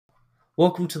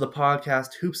Welcome to the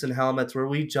podcast Hoops and Helmets, where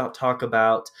we talk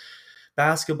about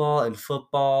basketball and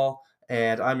football.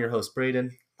 And I'm your host,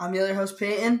 Braden. I'm the other host,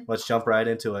 Peyton. Let's jump right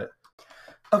into it.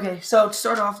 Okay, so to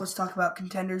start off, let's talk about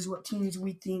contenders. What teams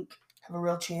we think have a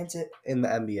real chance at In the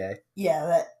NBA. Yeah,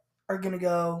 that are gonna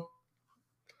go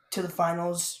to the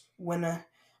finals,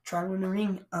 try and win the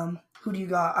ring. Who do you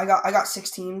got? I got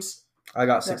 6 teams. I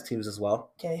got 6 teams as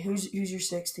well. Okay, who's your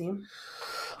 6th team?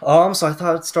 So I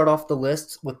thought I'd start off the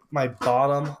list with my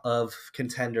bottom of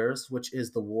contenders, which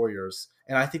is the Warriors.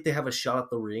 And I think they have a shot at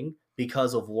the ring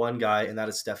because of one guy, and that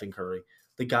is Stephen Curry.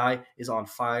 The guy is on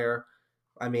fire.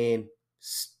 I mean,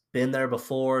 been there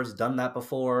before, has done that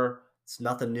before. It's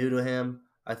nothing new to him.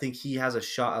 I think he has a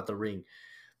shot at the ring.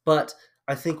 But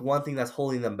I think one thing that's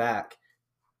holding them back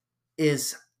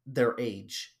is their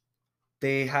age.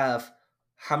 They have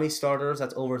how many starters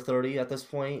that's over 30 at this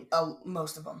point? Oh,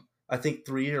 most of them. I think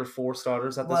 3 or 4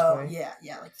 starters at this point. Yeah,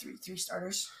 like three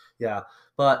starters. Yeah,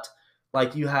 but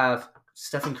like you have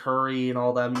Stephen Curry and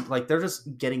all them, like they're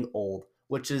just getting old,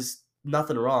 which is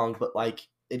nothing wrong, but like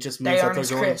it just means that they're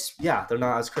going. Crisp. Yeah, they're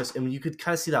not as crisp, and you could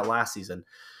kind of see that last season.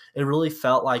 It really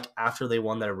felt like after they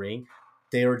won their ring,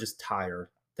 they were just tired.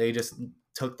 They just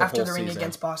took the after whole the ring season.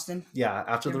 against Boston. Yeah,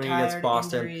 after the ring against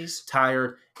Boston,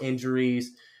 tired,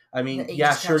 injuries. I mean, The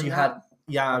yeah, ages sure catching you had. up.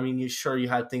 Yeah, I mean, you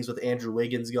had things with Andrew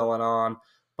Wiggins going on,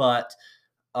 but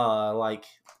like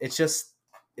it's just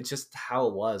how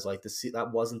it was. Like that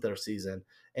wasn't their season,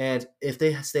 and if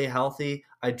they stay healthy,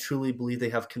 I truly believe they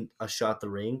have a shot at the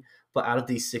ring. But out of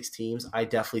these 6 teams, I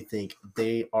definitely think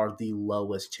they are the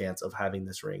lowest chance of having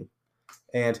this ring.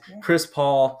 And Chris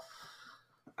Paul,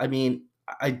 I mean,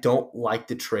 I don't like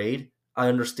the trade. I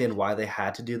understand why they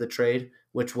had to do the trade,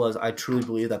 which was I truly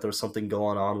believe that there was something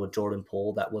going on with Jordan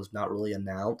Poole that was not really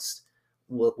announced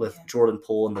with Jordan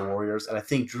Poole and the Warriors. And I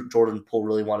think Jordan Poole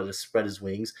really wanted to spread his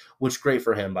wings, which great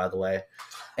for him, by the way.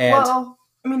 And well,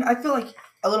 I mean, I feel like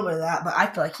a little bit of that, but I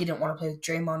feel like he didn't want to play with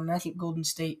Draymond, and I think Golden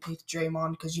State picked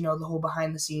Draymond because, the whole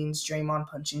behind-the-scenes Draymond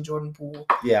punching Jordan Poole.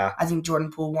 Yeah. I think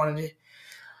Jordan Poole wanted to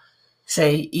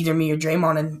say either me or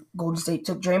Draymond, and Golden State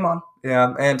took Draymond.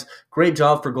 Yeah, and great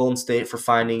job for Golden State for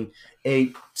finding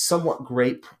a somewhat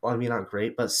great, I mean, not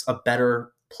great, but a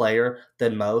better player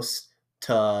than most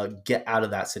to get out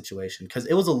of that situation. Because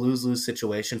it was a lose-lose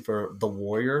situation for the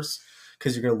Warriors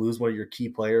because you're going to lose one of your key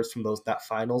players from that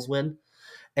finals win.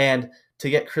 And to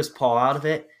get Chris Paul out of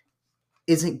it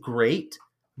isn't great,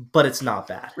 but it's not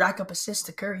bad. Rack up assists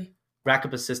to Curry.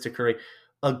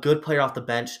 A good player off the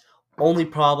bench. Only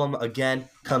problem, again,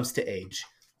 comes to age.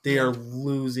 They are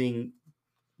losing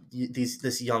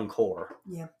this young core.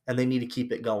 Yeah. And they need to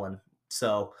keep it going.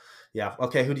 So, yeah.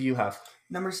 Okay, who do you have?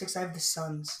 Number 6, I have the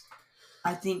Suns.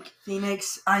 I think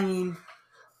Phoenix, I mean,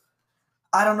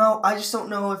 I don't know. I just don't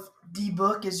know if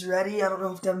D-Book is ready. I don't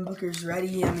know if Devin Booker is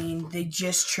ready. I mean, they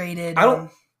just traded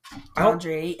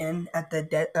DeAndre Ayton at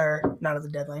the not at the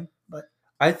deadline, but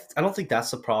I don't think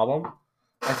that's the problem.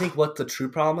 I think what the true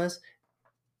problem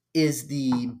is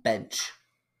the bench.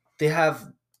 They have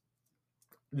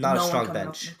not a strong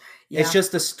bench. Yeah. It's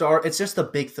just the start. It's just the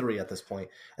big 3 at this point,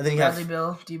 and then you Bradley have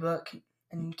Beal, D-Book,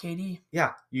 and KD.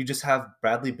 Yeah, you just have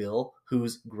Bradley Beal,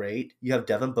 who's great. You have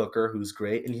Devin Booker, who's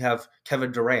great, and you have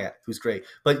Kevin Durant, who's great.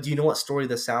 But do you know what story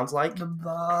this sounds like?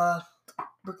 The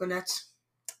Brooklyn Nets.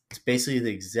 It's basically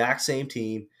the exact same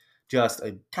team, just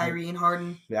Kyrie and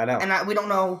Harden. Yeah, I know. And we don't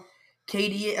know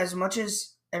KD as much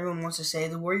as everyone wants to say.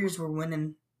 The Warriors were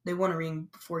winning. They won a ring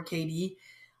before KD.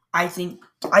 I think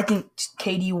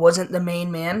KD wasn't the main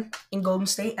man in Golden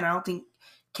State, and I don't think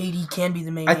KD can be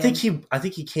the main man. I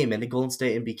think he came into Golden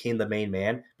State and became the main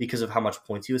man because of how much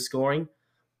points he was scoring.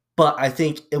 But I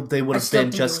think they would have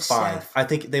been just fine. Steph. I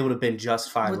think they would have been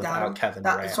just fine without Kevin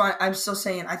Durant. That's why I'm still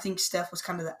saying I think Steph was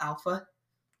kind of the alpha.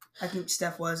 I think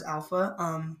Steph was alpha.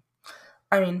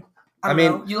 I don't know.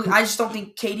 I just don't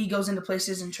think KD goes into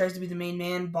places and tries to be the main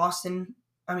man. Boston,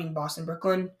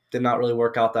 Brooklyn. Did not really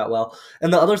work out that well.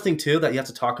 And the other thing, too, that you have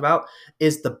to talk about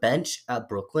is the bench at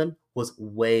Brooklyn was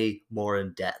way more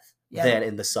in depth than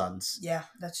in the Suns. Yeah,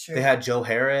 that's true. They had Joe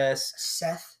Harris,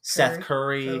 Seth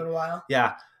Curry. For a little while.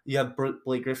 Yeah, you have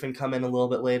Blake Griffin come in a little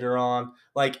bit later on.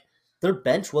 Like, their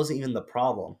bench wasn't even the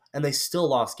problem, and they still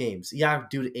lost games. Yeah,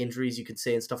 due to injuries, you could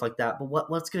say, and stuff like that. But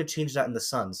what's going to change that in the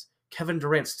Suns? Kevin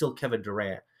Durant's still Kevin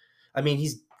Durant. I mean,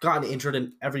 he's gotten injured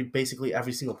in basically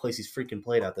every single place he's freaking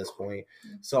played at this point.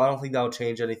 So I don't think that would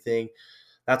change anything.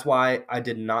 That's why I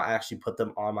did not actually put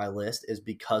them on my list, is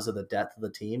because of the depth of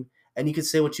the team. And you could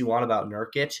say what you want about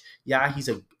Nurkic. Yeah, he's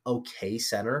an okay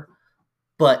center,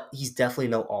 but he's definitely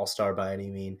no all-star by any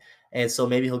means. And so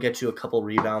maybe he'll get you a couple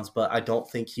rebounds, but I don't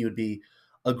think he would be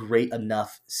a great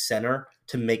enough center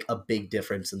to make a big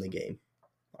difference in the game.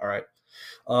 All right.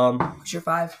 What's your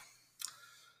 5?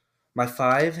 My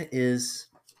 5 is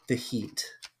the Heat.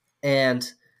 And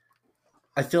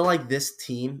I feel like this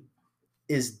team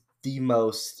is the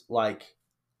most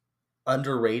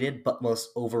underrated but most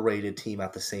overrated team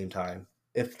at the same time,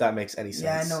 if that makes any sense.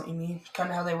 Yeah, I know what you mean. Kind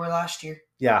of how they were last year.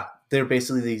 Yeah, they're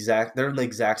basically they're in the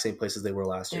exact same places they were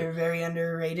last year. They were very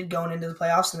underrated going into the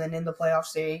playoffs, and then in the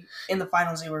playoffs, in the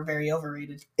finals, they were very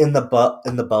overrated. In the bubble,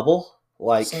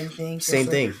 same thing.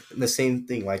 The same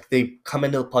thing. Like, they come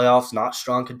into the playoffs, not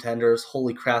strong contenders.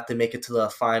 Holy crap, they make it to the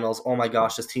finals. Oh my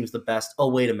gosh, this team's the best. Oh,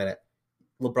 wait a minute.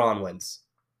 LeBron wins.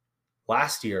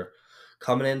 Last year,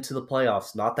 coming into the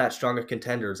playoffs, not that strong of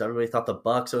contenders. Everybody thought the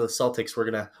Bucks or the Celtics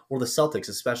or the Celtics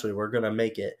especially, were gonna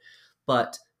make it.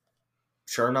 But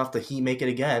sure enough, the Heat make it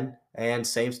again, and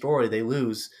same story. They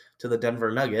lose to the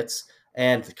Denver Nuggets,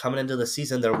 and coming into the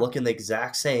season, they're looking the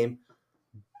exact same,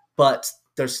 but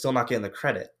they're still not getting the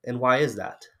credit. And why is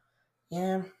that?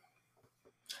 Yeah.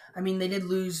 I mean, they did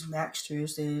lose Max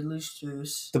Strus. They did lose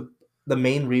Strus. The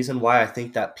main reason why I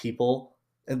think that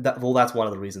that's one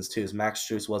of the reasons too, is Max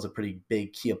Strus was a pretty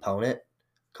big key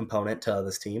component to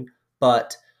this team.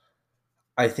 But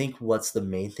I think what's the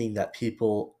main thing that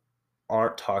people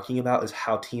aren't talking about is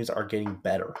how teams are getting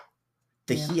better.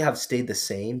 The Heat have stayed the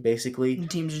same, basically. And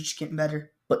teams are just getting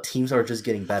better. But teams are just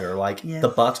getting better.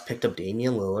 The Bucks picked up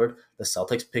Damian Lillard. The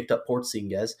Celtics picked up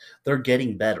Porzingis. They're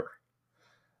getting better.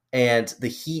 And the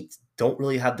Heat don't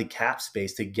really have the cap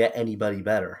space to get anybody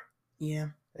better. Yeah.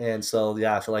 And so,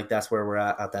 I feel like that's where we're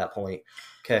at that point.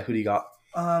 Okay, who do you got?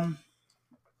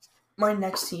 My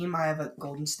next team, I have a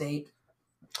Golden State.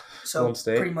 So Golden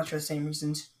State? Pretty much for the same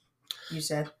reasons you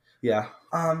said. Yeah.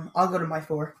 I'll go to my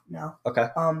 4 now. Okay.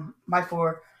 My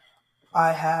 4,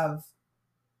 I have.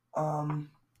 My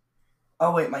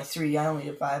 3. I only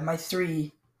have 5. My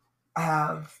 3, I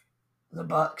have the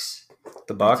Bucks.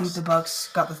 The Bucks. I think the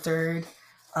Bucks got the 3rd.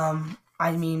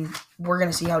 I mean, we're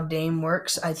gonna see how Dame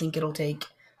works. I think it'll take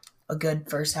a good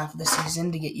first half of the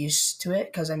season to get used to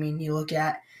it. Because, I mean, you look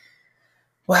at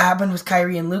what happened with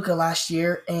Kyrie and Luka last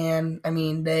year, and, I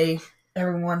mean,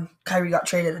 Kyrie got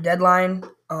traded at the deadline.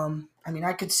 I mean,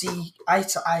 I could see, I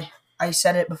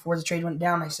said it before the trade went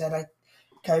down. I said,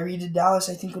 Kyrie to Dallas,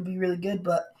 I think would be really good.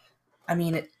 But, I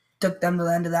mean, it took them to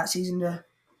the end of that season to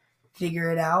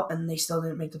figure it out, and they still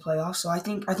didn't make the playoffs. So I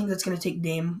think that's going to take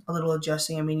Dame a little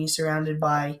adjusting. I mean, he's surrounded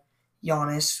by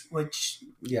Giannis, which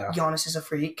Giannis is a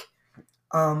freak.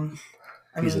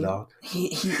 He's a dog.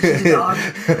 He's a dog.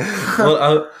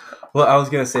 What I was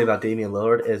going to say about Damian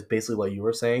Lillard is basically what you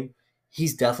were saying.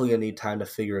 He's definitely going to need time to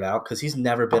figure it out because he's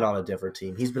never been on a different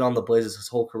team. He's been on the Blazers his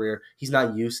whole career. He's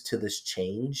not used to this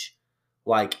change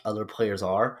like other players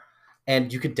are.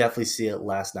 And you could definitely see it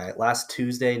last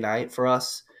Tuesday night for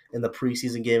us in the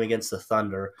preseason game against the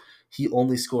Thunder. He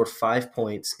only scored 5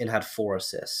 points and had 4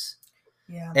 assists.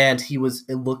 Yeah. And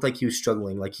it looked like he was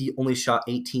struggling. Like, he only shot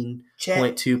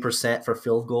 18.2% for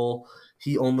field goal.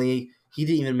 He didn't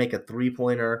even make a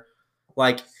 3-pointer.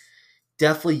 Like,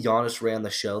 definitely Giannis ran the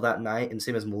show that night, and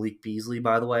same as Malik Beasley,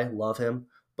 by the way. Love him.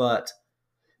 But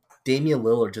Damian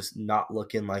Lillard just not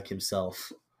looking like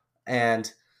himself. And,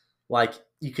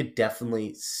 you could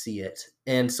definitely see it.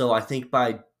 And so I think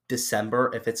by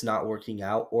December, if it's not working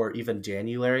out, or even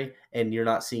January, and you're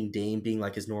not seeing Dame being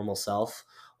like his normal self,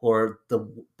 or the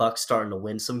Bucks starting to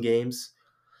win some games,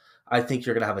 I think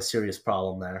you're going to have a serious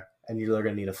problem there, and you're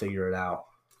going to need to figure it out.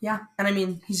 Yeah, and I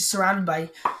mean, he's surrounded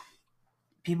by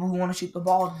people who want to shoot the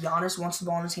ball. Giannis wants the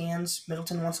ball in his hands.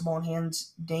 Middleton wants the ball in his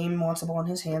hands. Dame wants the ball in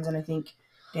his hands, and I think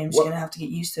Dame's going to have to get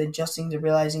used to adjusting to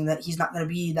realizing that he's not going to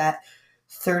be that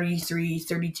 33,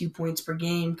 32 points per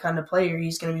game kind of player.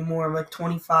 He's going to be more of a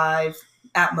 25,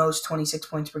 at most 26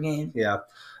 points per game. Yeah,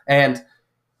 and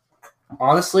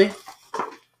honestly,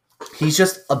 he's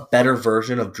just a better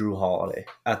version of Drew Holiday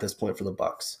at this point for the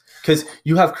Bucks. Because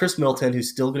you have Chris Middleton, who's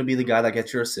still going to be the guy that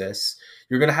gets your assists.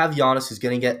 You're going to have Giannis, who's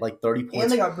going to get 30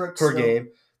 points per game.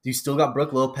 You still got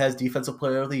Brook Lopez, Defensive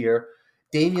Player of the Year.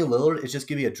 Damian Lillard is just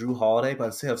going to be a Drew Holiday, but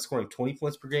instead of scoring 20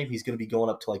 points per game, he's going to be going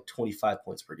up to 25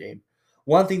 points per game.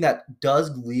 One thing that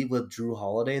does leave with Drew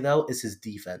Holiday, though, is his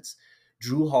defense.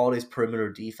 Drew Holiday's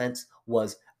perimeter defense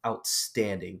was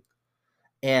outstanding.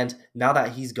 And now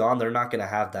that he's gone, they're not going to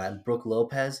have that. And Brook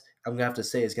Lopez, I'm going to have to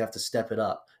say, is going to have to step it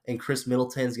up. And Chris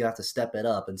Middleton's going to have to step it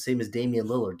up. And same as Damian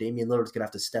Lillard. Damian Lillard's going to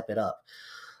have to step it up.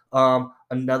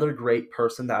 Another great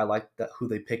person that I like who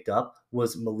they picked up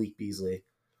was Malik Beasley.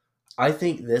 I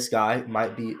think this guy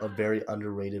might be a very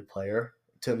underrated player,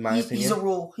 to my opinion. He's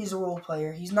a role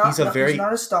player. He's not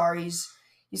a star. He's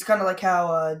He's kind of like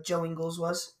how Joe Ingles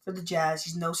was for the Jazz.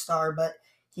 He's no star, but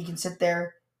he can sit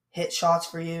there, hit shots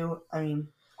for you. I mean,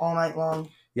 all night long.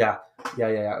 Yeah.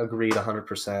 Agreed,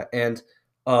 100%. And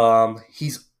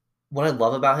he's what I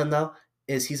love about him though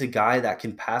is he's a guy that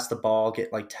can pass the ball,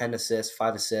 get like 10 assists,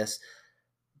 5 assists,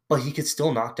 but he could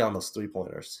still knock down those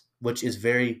 3-pointers, which is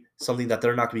very something that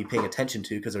they're not going to be paying attention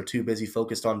to because they're too busy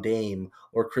focused on Dame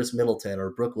or Chris Middleton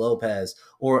or Brook Lopez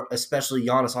or especially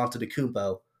Giannis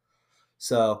Antetokounmpo.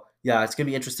 So, yeah, it's going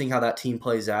to be interesting how that team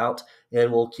plays out,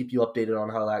 and we'll keep you updated on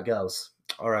how that goes.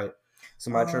 All right. So,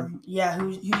 my turn? Yeah,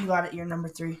 who you got at your number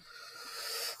 3?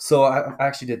 So, I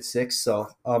actually did 6, so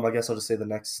I guess I'll just say the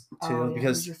next 2.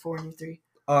 Because who's your 4 and your 3?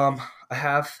 I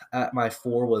have at my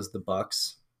 4 was the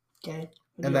Bucks. Okay.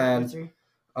 And then who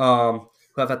I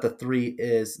have at the 3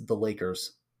 is the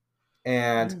Lakers.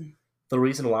 And the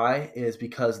reason why is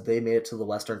because they made it to the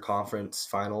Western Conference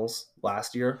Finals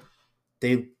last year.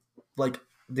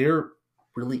 They're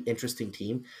really interesting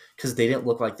team because they didn't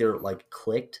look like they're like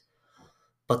clicked,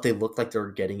 but they looked like they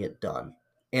were getting it done.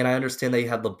 And I understand they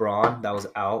had LeBron that was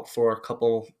out for a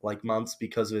couple like months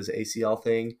because of his ACL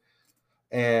thing,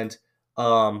 and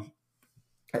then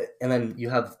you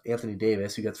have Anthony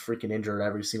Davis who gets freaking injured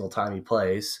every single time he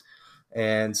plays,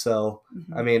 and so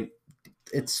I mean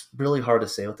it's really hard to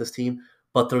say with this team.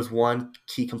 But there's one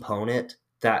key component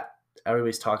that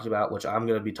everybody's talking about, which I'm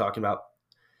going to be talking about,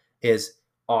 is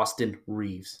Austin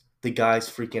Reeves. The guy's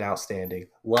freaking outstanding.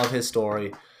 Love his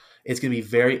story. It's going to be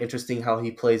very interesting how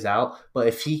he plays out. But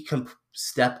if he can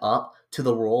step up to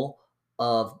the role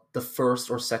of the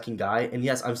first or second guy, and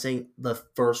yes, I'm saying the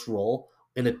first role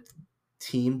in a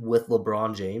team with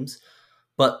LeBron James,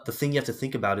 but the thing you have to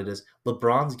think about it is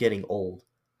LeBron's getting old.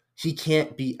 He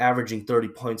can't be averaging 30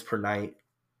 points per night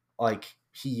like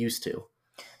he used to.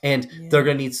 And they're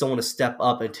going to need someone to step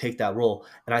up and take that role.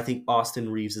 And I think Austin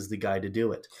Reeves is the guy to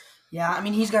do it. Yeah, I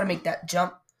mean, he's got to make that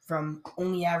jump from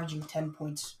only averaging 10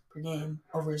 points per game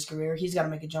over his career. He's got to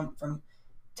make a jump from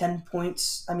 10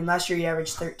 points. I mean, last year he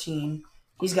averaged 13.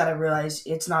 He's got to realize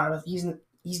it's not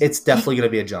 – it's definitely going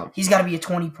to be a jump. He's got to be at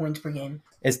 20 points per game.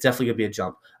 It's definitely going to be a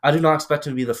jump. I do not expect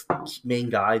him to be the main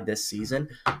guy this season,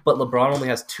 but LeBron only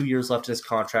has 2 years left in his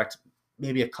contract,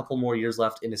 maybe a couple more years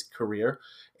left in his career.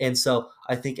 And so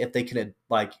I think if they can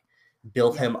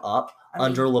build him up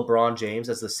under LeBron James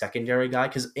as the secondary guy,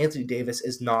 because Anthony Davis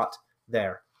is not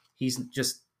there. He's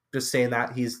just saying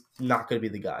that he's not going to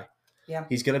be the guy. Yeah.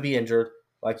 He's going to be injured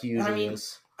like he usually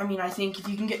is. I mean, I think if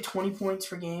you can get 20 points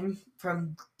per game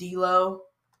from D'Lo,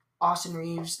 Austin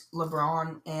Reeves,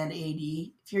 LeBron, and AD,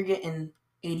 if you're getting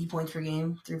 80 points per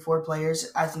game through 4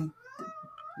 players, I think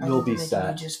you'll be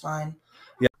set. Just fine.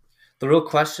 Yeah. The real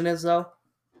question is, though,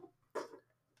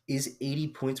 is 80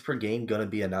 points per game going to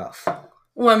be enough?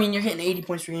 Well, I mean, you're hitting 80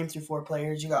 points per game through 4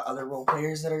 players. You got other role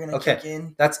players that are going to kick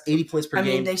in. That's 80 points per game.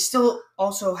 I mean, they still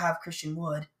also have Christian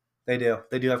Wood. They do.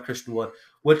 They do have Christian Wood,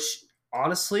 which,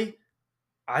 honestly,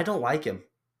 I don't like him.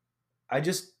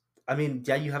 You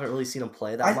haven't really seen him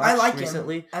play that much I like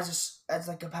recently. Him as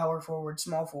like a power forward,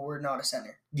 small forward, not a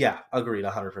center. Yeah, agreed,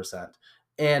 100%.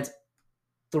 And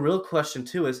the real question,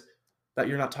 too, is that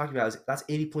you're not talking about is that's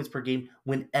 80 points per game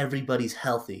when everybody's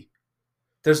healthy.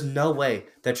 There's no way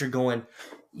that you're going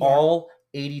all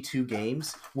 82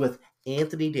 games with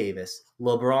Anthony Davis,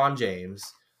 LeBron James.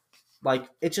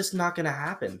 It's just not going to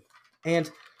happen.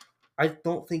 And I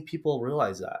don't think people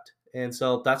realize that. And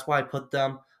so that's why I put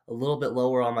them a little bit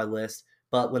lower on my list.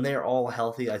 But when they are all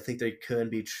healthy, I think they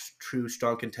could be true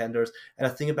strong contenders. And a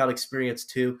thing about experience,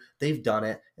 too, they've done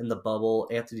it in the bubble.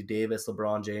 Anthony Davis,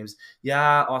 LeBron James.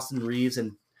 Yeah, Austin Reeves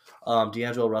and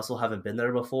D'Angelo Russell haven't been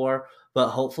there before. But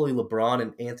hopefully LeBron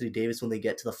and Anthony Davis, when they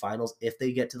get to the finals, if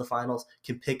they get to the finals,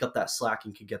 can pick up that slack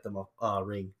and can get them a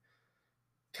ring.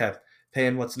 Okay.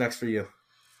 Payne, what's next for you?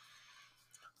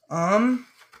 Let's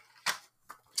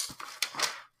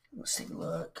take a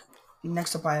look.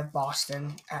 Next up, I have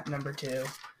Boston at number 2.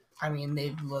 I mean,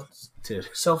 they've looked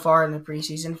so far in the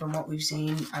preseason from what we've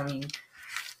seen. I mean,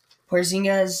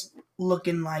 Porzingis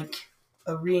looking like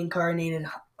a reincarnated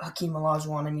Hakeem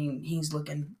Olajuwon. I mean, he's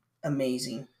looking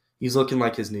amazing. He's looking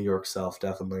like his New York self,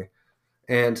 definitely.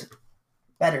 And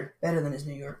better than his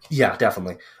New York. Yeah,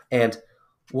 definitely. And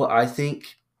what I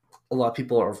think a lot of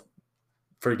people are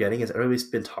forgetting is everybody's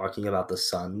been talking about the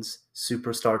Suns'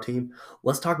 superstar team.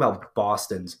 Let's talk about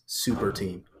Boston's super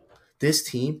team. This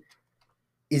team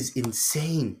is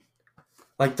insane.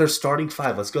 Their starting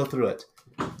 5. Let's go through it.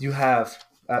 You have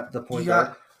at the point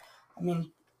guard. I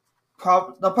mean,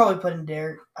 they'll probably put in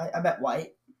Derek. I bet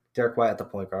White. Derek White at the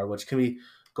point guard, which can be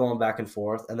going back and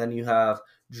forth. And then you have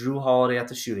Drew Holiday at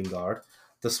the shooting guard.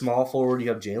 The small forward, you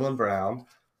have Jaylen Brown.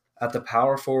 At the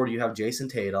power forward, you have Jason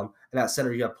Tatum, and at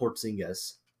center, you have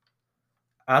Porzingis.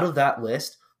 Out of that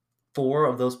list, 4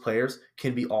 of those players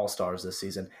can be all-stars this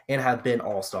season and have been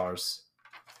all-stars.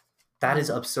 That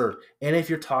is absurd. And if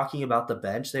you're talking about the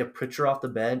bench, they have Pritchard off the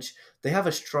bench. They have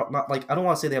a strong, I don't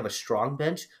want to say they have a strong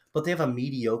bench, but they have a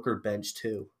mediocre bench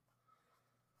too.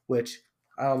 Which,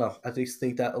 I don't know. I just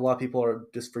think that a lot of people are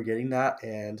just forgetting that,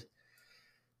 and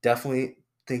definitely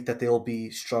think that they'll be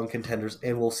strong contenders,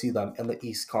 and we'll see them in the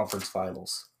East Conference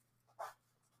Finals.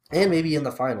 And maybe in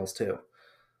the finals too.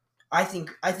 I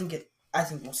think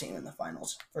we'll see them in the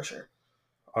finals for sure.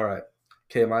 All right.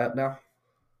 Okay, am I up now?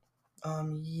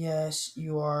 Yes,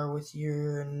 you are with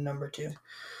your number 2.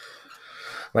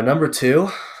 My number 2,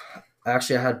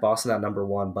 actually, I had Boston at number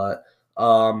 1, but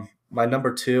my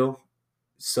number 2,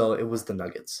 so it was the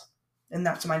Nuggets. And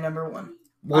that's my number 1.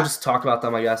 We'll just talk about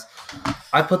them, I guess.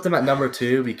 I put them at number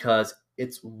 2 because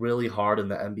it's really hard in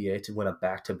the NBA to win a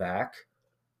back-to-back,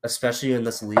 especially in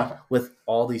this league with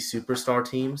all these superstar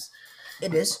teams.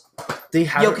 It is.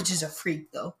 Jokic is a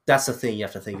freak, though. That's the thing you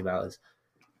have to think about is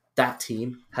that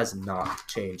team has not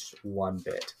changed one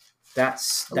bit.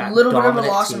 That's that a little bit of a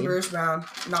loss team. in Bruce Brown,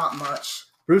 not much.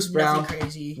 Bruce Brown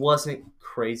crazy. Wasn't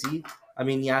crazy. I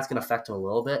mean, yeah, it's going to affect him a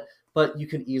little bit, but you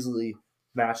can easily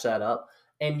match that up.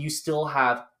 And you still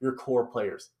have your core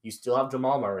players. You still have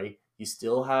Jamal Murray. You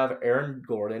still have Aaron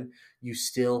Gordon. You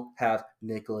still have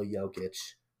Nikola Jokic.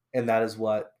 And that is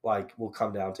what will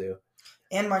come down to.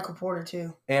 And Michael Porter,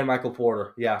 too. And Michael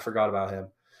Porter. Yeah, I forgot about him.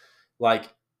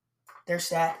 They're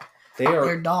stacked.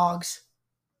 They're dogs.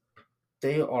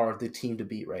 They are the team to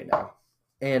beat right now.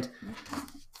 And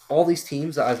all these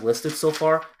teams that I've listed so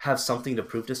far have something to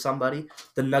prove to somebody.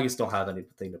 The Nuggets don't have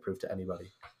anything to prove to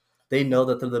anybody. They know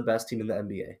that they're the best team in the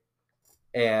NBA.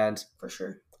 And for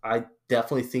sure, I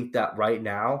definitely think that right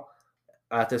now,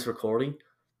 at this recording,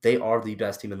 they are the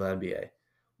best team in the NBA.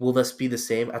 Will this be the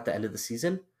same at the end of the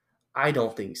season? I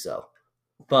don't think so.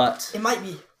 But it might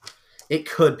be. It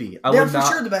could be. They're for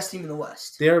sure the best team in the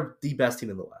West. They're the best team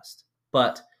in the West.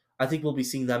 But I think we'll be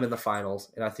seeing them in the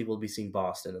finals, and I think we'll be seeing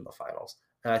Boston in the finals.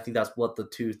 And I think that's what the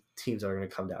 2 teams are going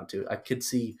to come down to. I could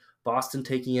see Boston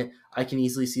taking it. I can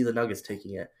easily see the Nuggets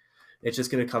taking it. It's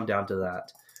just going to come down to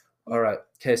that. All right.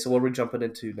 Okay, so what are we jumping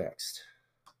into next?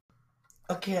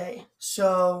 Okay,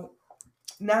 so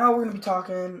now we're going to be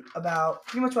talking about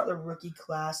pretty much about the rookie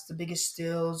class, the biggest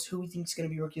steals, who we think is going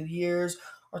to be Rookie of the Years,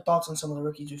 our thoughts on some of the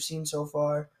rookies we've seen so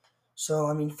far.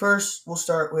 So, first we'll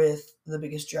start with the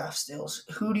biggest draft steals.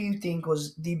 Who do you think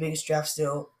was the biggest draft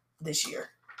steal this year?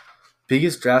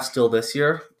 Biggest draft steal this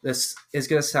year? This is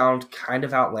going to sound kind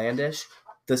of outlandish.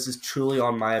 This is truly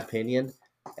on my opinion.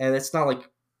 And it's not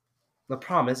the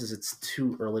problem is it's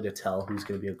too early to tell who's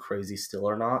going to be a crazy steal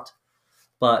or not.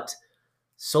 But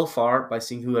so far, by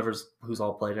seeing who's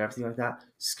all played and everything like that,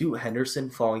 Scoot Henderson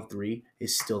falling 3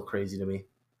 is still crazy to me.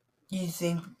 You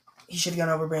think he should have gone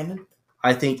over Brandon?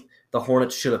 I think the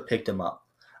Hornets should have picked him up.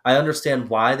 I understand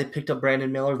why they picked up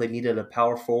Brandon Miller. They needed a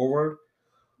power forward.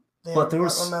 But there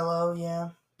was LaMelo, yeah.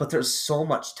 But there's so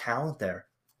much talent there.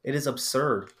 It is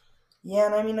absurd. Yeah,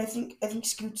 and I think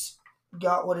Scoot's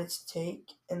got what it's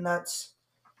take, and that's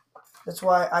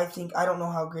why I don't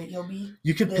know how great he'll be.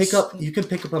 You can pick up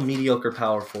a mediocre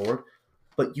power forward,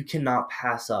 but you cannot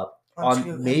pass up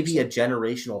on maybe a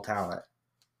generational talent.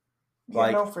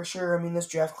 Yeah, no, for sure. This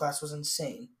draft class was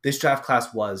insane. This draft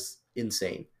class was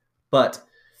insane. But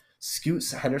Scoot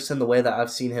Henderson, the way that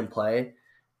I've seen him play,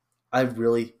 I'm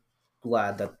really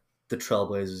glad that the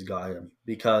Trailblazers got him.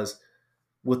 Because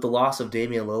with the loss of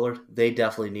Damian Lillard, they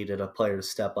definitely needed a player to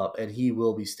step up, and he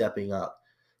will be stepping up.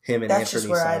 Him and That's Anthony just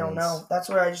where Simons. I don't know. That's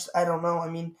where I don't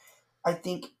know. I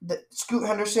think that Scoot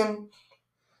Henderson,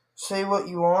 say what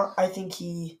you want, I think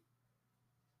he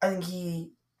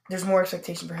there's more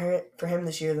expectation for him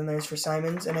this year than there is for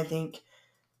Simons, and I think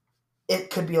it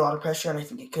could be a lot of pressure, and I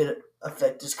think it could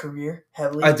affect his career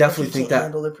heavily. I definitely think that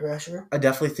handle the pressure. I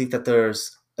definitely think that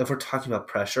if we're talking about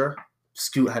pressure,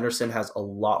 Scoot Henderson has a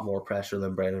lot more pressure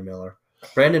than Brandon Miller.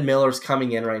 Brandon Miller's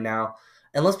coming in right now,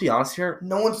 and let's be honest here.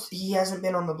 He hasn't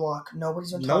been on the block. No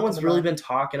one's really been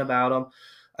talking about him.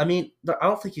 I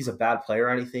don't think he's a bad player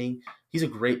or anything. He's a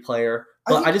great player,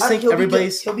 but I just think he'll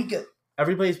be good.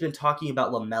 Everybody's been talking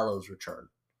about LaMelo's return.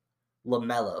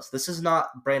 This is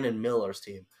not Brandon Miller's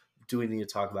team. Do we need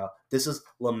to talk about? This is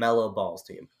LaMelo Ball's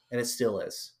team, and it still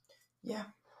is. Yeah,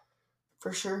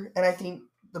 for sure. And I think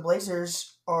the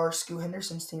Blazers are Scoot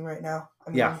Henderson's team right now.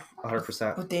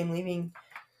 100%. With Dame leaving,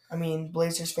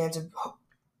 Blazers fans have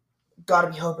got to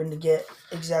be hoping to get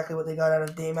exactly what they got out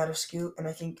of Dame out of Scoot, and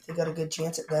I think they got a good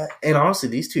chance at that. And honestly,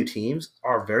 these 2 teams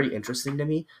are very interesting to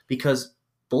me because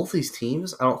both these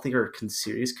teams I don't think are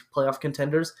serious playoff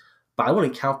contenders, but I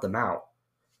wouldn't count them out.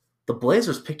 The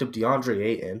Blazers picked up DeAndre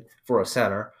Ayton for a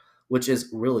center, which is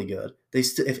really good.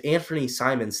 If Anthony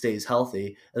Simon stays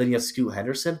healthy, and then you have Scoot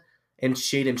Henderson and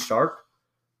Shaedon Sharp,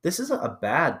 this isn't a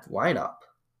bad lineup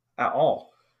at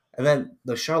all. And then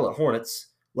the Charlotte Hornets,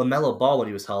 LaMelo Ball when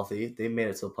he was healthy, they made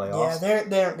it to the playoffs. Yeah,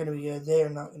 they aren't going to be good. They are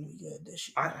not going to be good this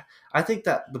year. I think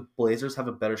that the Blazers have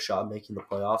a better shot making the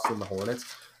playoffs than the Hornets.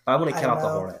 But I wouldn't count out the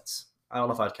Hornets. I don't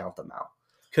know if I'd count them out.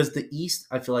 Because the East,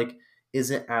 I feel like,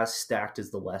 isn't as stacked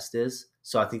as the West is.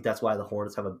 So I think that's why the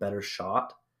Hornets have a better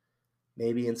shot.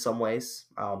 Maybe in some ways.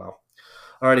 I don't know.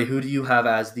 Alrighty, who do you have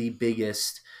as the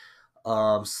biggest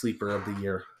sleeper of the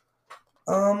year?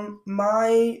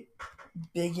 My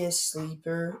biggest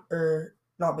sleeper, or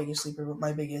not biggest sleeper, but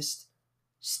my biggest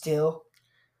still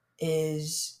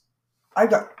is I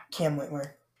got Cam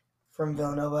Whitmore from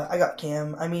Villanova. I got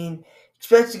Cam. I mean,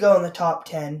 expected to go in the top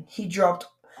 10.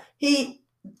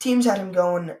 Teams had him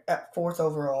going at 4th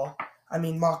overall. I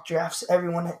mean, mock drafts,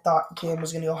 everyone had thought Cam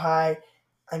was going to go high.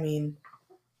 I mean,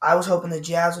 I was hoping the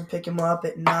Jazz would pick him up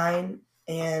at 9,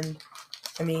 and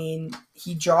I mean,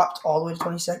 he dropped all the way to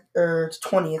 22nd or to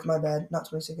 20th. My bad, not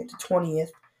 22nd to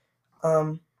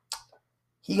 20th.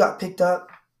 He got picked up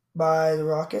by the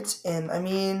Rockets, and I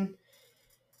mean,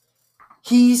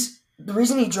 the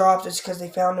reason he dropped is because they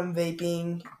found him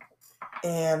vaping,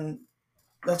 and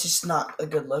that's just not a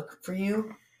good look for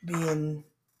you. Being,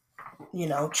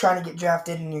 trying to get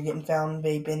drafted and you're getting found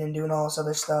vaping and doing all this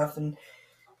other stuff, and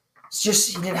it's just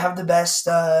he didn't have the best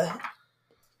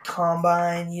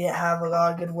combine. He didn't have a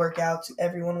lot of good workouts.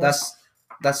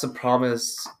 That's the problem.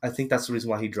 I think that's the reason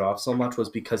why he dropped so much was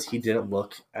because he didn't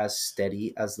look as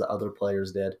steady as the other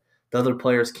players did. The other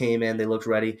players came in, they looked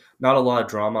ready. Not a lot of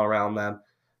drama around them.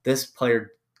 This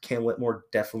player, Cam Whitmore,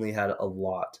 definitely had a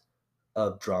lot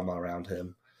of drama around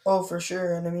him. Oh, for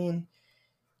sure. And I mean,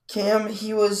 Cam,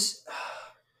 he was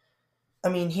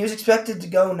expected to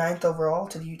go 9th overall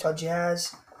to the Utah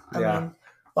Jazz. I mean,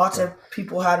 lots of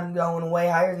people had him going way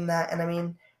higher than that. And I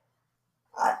mean,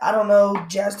 I don't know.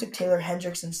 Jazz took Taylor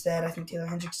Hendricks instead. I think Taylor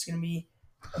Hendricks is going to be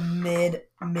a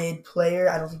mid player.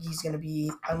 I don't think he's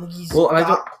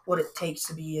got what it takes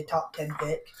to be a top 10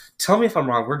 pick. Tell me if I'm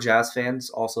wrong. We're Jazz fans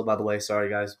also, by the way. Sorry,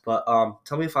 guys. But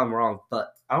tell me if I'm wrong.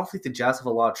 But I don't think the Jazz have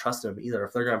a lot of trust in him either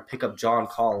if they're going to pick up John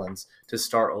Collins to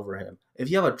start over him. If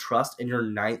you have a trust in your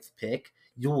 9th pick,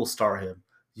 you will start him.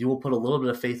 You will put a little bit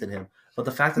of faith in him. But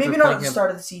the fact that maybe not at the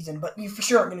start of the season, but you for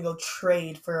sure aren't going to go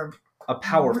trade for a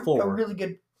power forward, a really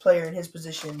good player in his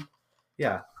position.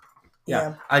 Yeah.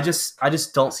 I just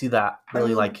don't see that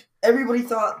really. Everybody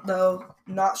thought, though,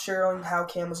 not sure on how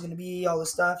Cam was going to be, all the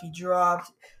stuff he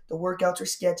dropped. The workouts were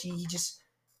sketchy.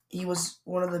 He was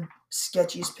one of the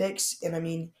sketchiest picks, and I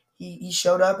mean, he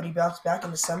showed up and he bounced back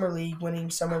in the summer league, winning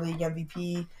summer league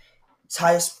MVP. His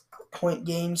highest point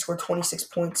game, scored 26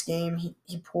 points game.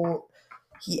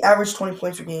 He averaged 20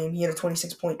 points per game. He had a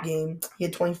 26-point game. He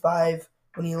had 25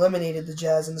 when he eliminated the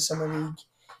Jazz in the summer league.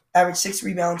 Averaged 6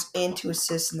 rebounds and 2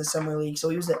 assists in the summer league. So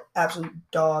he was an absolute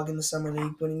dog in the summer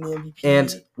league, winning the MVP.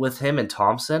 And with him and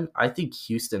Thompson, I think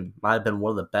Houston might have been one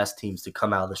of the best teams to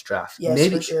come out of this draft.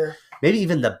 Yes, for sure. Maybe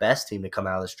even the best team to come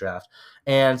out of this draft.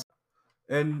 And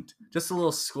just a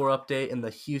little score update in the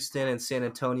Houston and San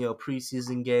Antonio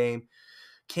preseason game.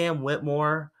 Cam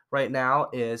Whitmore right now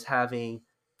is having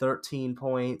 13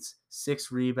 points,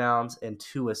 6 rebounds, and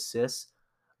 2 assists.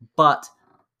 But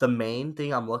the main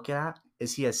thing I'm looking at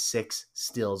is he has 6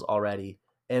 steals already.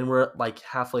 And we're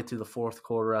halfway through the 4th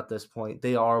quarter at this point.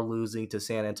 They are losing to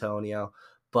San Antonio.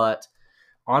 But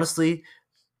honestly,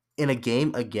 in a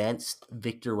game against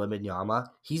Victor Wembanyama,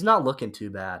 he's not looking too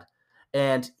bad.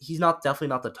 And he's definitely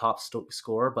not the top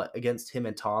scorer, but against him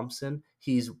and Thompson,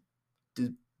 he's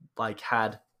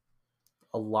had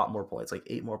a lot more points,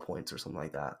 8 more points or something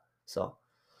like that. So,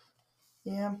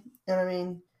 yeah, and I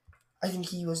mean, I think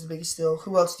he was the biggest steal.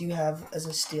 Who else do you have as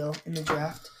a steal in the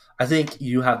draft? I think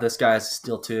you have this guy as a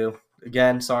steal too.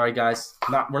 Again, sorry guys,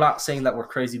 we're not saying that we're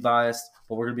crazy biased,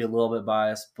 but we're gonna be a little bit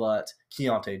biased. But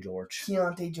Keontae George.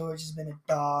 Keontae George has been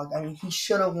a dog. I mean, he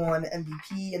should have won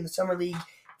MVP in the summer league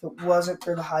if it wasn't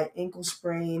for the high ankle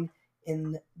sprain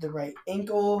in the right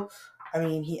ankle. I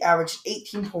mean, he averaged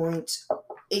 18 points,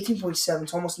 18.7,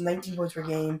 so almost 19 points per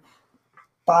game,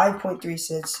 5.3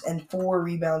 assists, and 4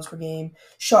 rebounds per game.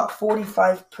 Shot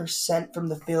 45% from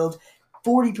the field,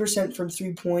 40% from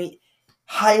 3-point.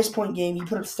 Highest point game. He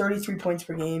put up 33 points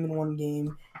per game in one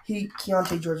game.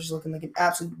 Keontae George is looking like an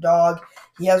absolute dog.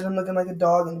 He has been looking like a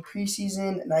dog in the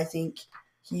preseason, and I think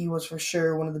he was for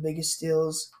sure one of the biggest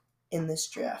steals in this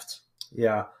draft.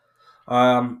 Yeah.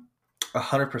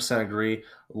 100% agree.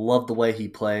 Love the way he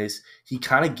plays. He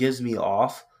kind of gives me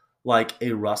off like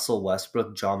a Russell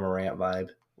Westbrook, John Morant vibe.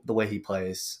 The way he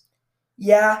plays.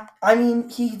 Yeah, I mean,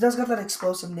 he does got that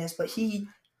explosiveness, but he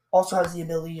also has the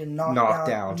ability to Knock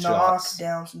down knock shots.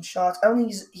 down some shots. I don't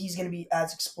think he's going to be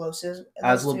as explosive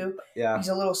as those two. Yeah. He's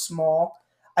a little small.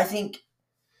 I think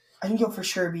he'll for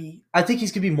sure be. I think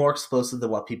he's going to be more explosive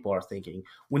than what people are thinking.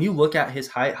 When you look at his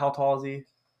height, how tall is he?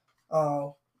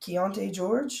 Oh, Keontae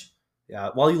George?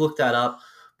 Yeah, while you look that up,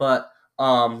 but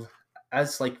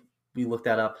as like we look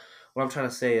that up, what I'm trying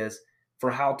to say is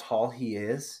for how tall he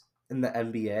is in the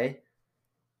NBA,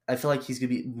 I feel like he's gonna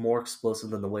be more explosive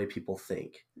than the way people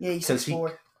think. Yeah, he's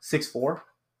 6'4". 6'4"?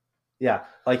 Yeah,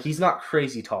 like he's not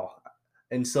crazy tall,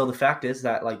 and so the fact is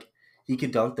that like he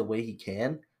can dunk the way he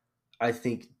can. I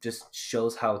think just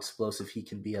shows how explosive he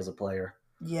can be as a player.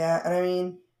 Yeah, and I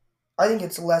mean, I think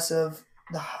it's less of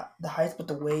the height, but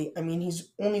the weight. I mean,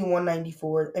 he's only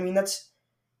 194. I mean, that's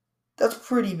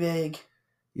pretty big.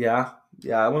 Yeah,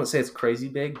 I wouldn't say it's crazy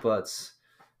big, but it's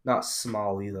not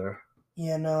small either.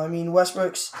 Yeah, no, I mean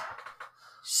Westbrook's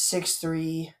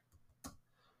 6'3".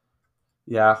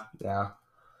 Yeah.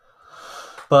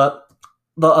 But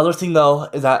the other thing though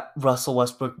is that Russell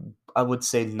Westbrook, I would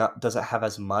say, doesn't have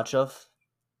as much of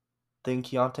than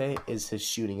Keontae is his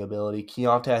shooting ability.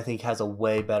 Keontae, I think, has a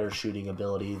way better shooting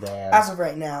ability than as of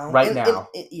right now.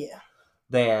 Yeah.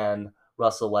 Than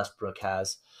Russell Westbrook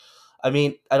has. I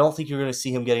mean, I don't think you're going to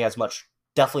see him getting as much.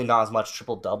 Definitely not as much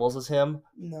triple doubles as him.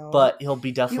 No, but he'll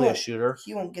be definitely a shooter.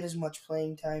 He won't get as much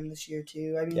playing time this year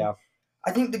too. I mean, yeah.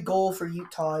 I think the goal for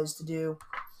Utah is to do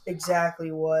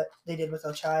exactly what they did with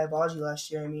Ochai Agbaji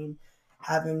last year. I mean,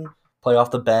 have him play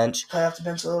off the bench a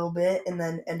little bit, and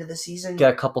then end of the season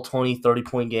get a couple 20,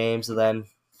 30-point games, and then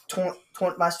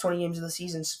last 20 games of the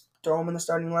season, throw him in the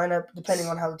starting lineup, depending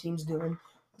on how the team's doing.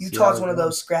 Utah's one of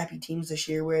those scrappy teams this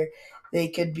year where they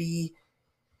could be.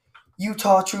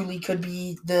 Utah truly could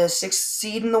be the 6th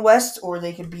seed in the West, or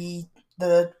they could be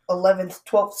the 11th,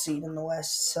 12th seed in the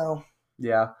West. So,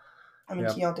 yeah. I mean,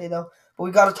 Keontae, though. But we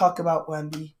got to talk about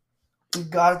Wemby. We've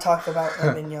got to talk about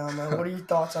Wembanyama. What are your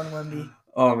thoughts on Wemby?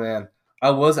 Oh, man. I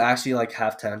was actually like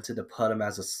half tempted to put him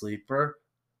as a sleeper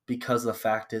because the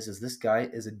fact is this guy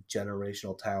is a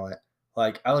generational talent.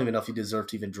 Like, I don't even know if you deserve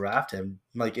to even draft him.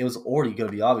 Like, it was already going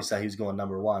to be obvious that he was going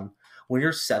number 1. When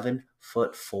you're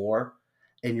 7'4"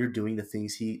 and you're doing the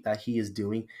things that he is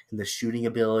doing in the shooting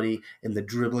ability, in the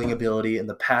dribbling ability, in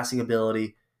the passing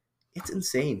ability, it's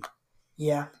insane.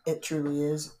 Yeah, it truly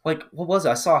is. Like, what was it?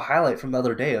 I saw a highlight from the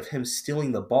other day of him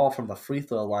stealing the ball from the free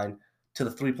throw line to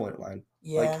the 3-point line.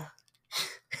 Yeah. Like,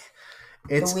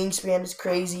 it's the wingspan is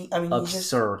crazy. I mean,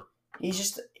 absurd.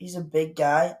 He's a big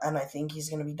guy, and I think he's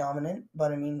going to be dominant.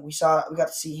 But I mean, we got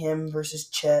to see him versus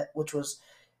Chet, which was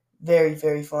very,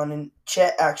 very fun. And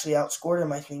Chet actually outscored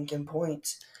him, I think, in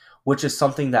points. Which is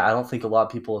something that I don't think a lot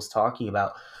of people is talking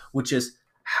about, which is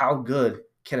how good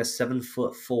can a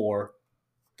 7'4"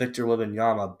 Victor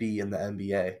Wembanyama be in the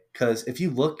NBA? Because if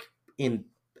you look in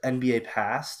NBA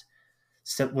past,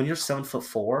 when you're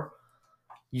 7'4",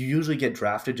 you usually get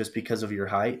drafted just because of your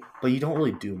height, but you don't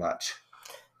really do much.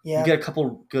 Yeah. You get a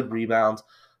couple good rebounds,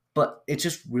 but it's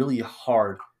just really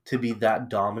hard to be that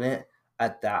dominant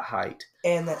at that height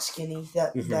and that skinny.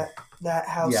 That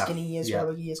how skinny he is, how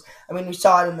big he is. I mean, we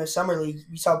saw it in the summer league.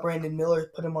 We saw Brandon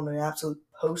Miller put him on an absolute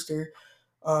poster.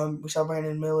 We saw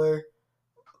Brandon Miller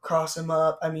cross him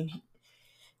up. I mean,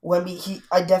 Wemby.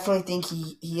 I definitely think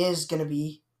he is gonna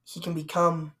be. He can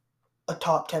become a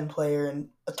top 10 player and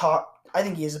I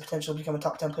think he has the potential to become a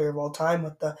top 10 player of all time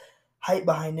with the height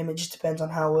behind him. It just depends on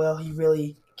how well he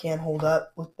really can hold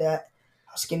up with that.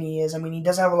 How skinny he is. I mean, he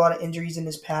doesn't have a lot of injuries in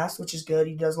his past, which is good.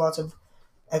 He does lots of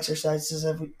exercises,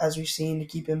 as we've seen, to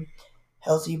keep him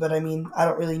healthy. But, I mean, I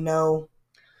don't really know.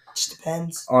 It just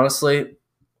depends. Honestly,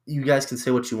 you guys can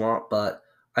say what you want, but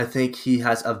I think he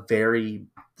has a very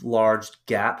large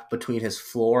gap between his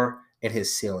floor and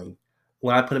his ceiling.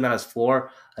 When I put him at his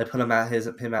floor, I put him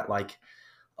at like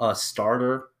a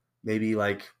starter, maybe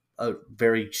like a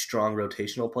very strong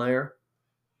rotational player.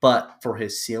 But for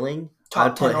his ceiling,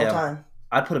 I'd put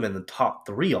him in the top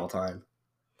 3 all time.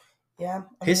 Yeah,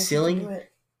 his ceiling,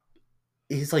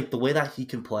 he's like the way that he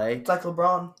can play. It's like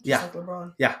LeBron. Yeah, like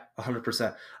LeBron. Yeah,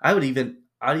 100%.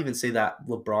 I'd even say that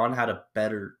LeBron had a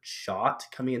better shot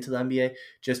coming into the NBA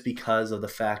just because of the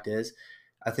fact is,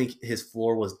 I think his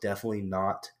floor was definitely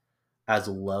not as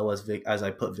low as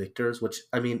I put Victor's, which,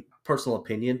 I mean, personal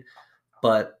opinion,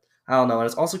 but I don't know. And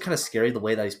it's also kind of scary the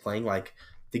way that he's playing. Like,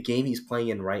 the game he's playing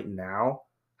in right now,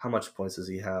 how much points does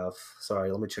he have?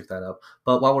 Sorry, let me check that up.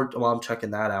 But while I'm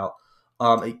checking that out,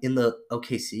 In the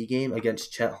OKC game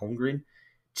against Chet Holmgren,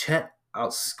 Chet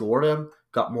outscored him,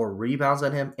 got more rebounds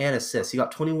than him, and assists. He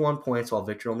got 21 points while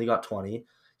Victor only got 20.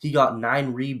 He got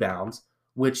 9 rebounds,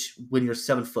 which when you're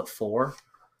 7'4",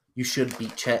 you should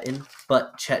beat Chet in,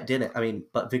 but Chet didn't.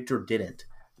 But Victor didn't.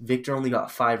 Victor only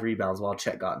got 5 rebounds while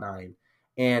Chet got 9,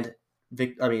 and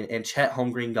and Chet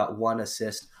Holmgren got 1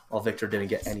 assist while Victor didn't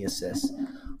get any assists.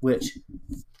 Which,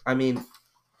 I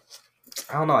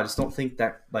don't know. I just don't think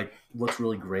that looks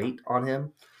really great on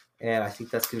him, and I think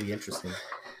that's going to be interesting.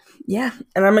 Yeah,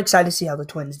 and I'm excited to see how the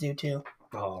Twins do too.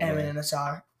 Oh, Evan and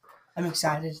Asar. I'm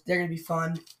excited. They're going to be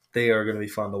fun. They are going to be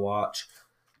fun to watch.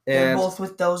 And they're both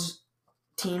with those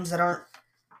teams that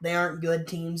aren't good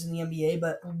teams in the NBA,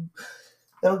 but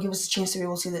that'll give us a chance to be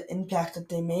able to see the impact that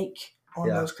they make on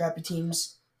those crappy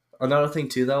teams. Another thing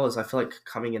too, though, is I feel like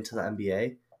coming into the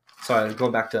NBA. Sorry,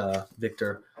 going back to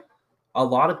Victor. A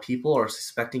lot of people are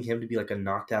suspecting him to be like a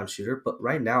knockdown shooter, but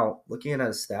right now, looking at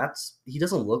his stats, he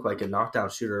doesn't look like a knockdown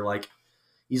shooter. Like,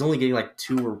 he's only getting like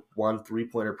 2 or 1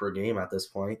 3-pointer per game at this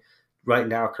point. Right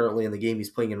now, currently in the game he's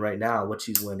playing in right now, which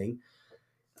he's winning.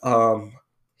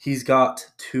 He's got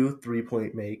 2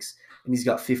 3-point makes, and he's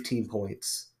got 15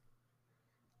 points.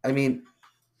 I mean,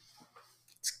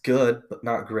 it's good, but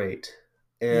not great.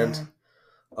 And,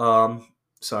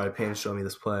 sorry, Payne's showing me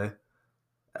this play.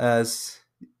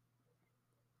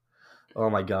 Oh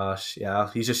my gosh,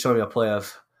 yeah. He's just showing me a play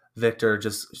of Victor,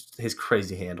 just his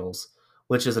crazy handles,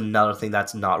 which is another thing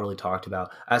that's not really talked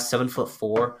about. At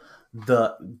 7'4",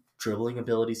 the dribbling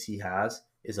abilities he has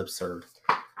is absurd.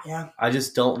 Yeah. I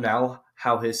just don't know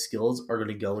how his skills are going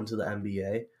to go into the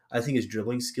NBA. I think his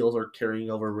dribbling skills are carrying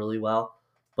over really well,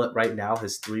 but right now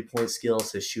his 3-point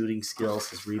skills, his shooting skills,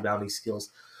 his rebounding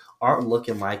skills aren't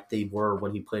looking like they were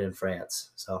when he played in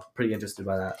France. So pretty interested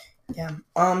by that. Yeah.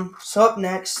 So up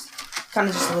next, kind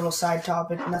of just a little side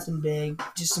topic, nothing big,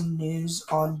 just some news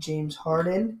on James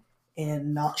Harden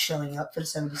and not showing up for the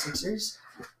 76ers.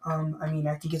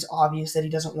 I think it's obvious that he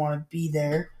doesn't want to be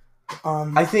there.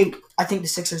 I think the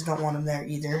Sixers don't want him there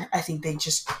either. I think they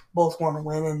just both want to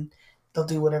win, and they'll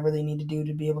do whatever they need to do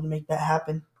to be able to make that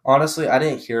happen. Honestly, I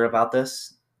didn't hear about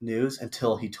this news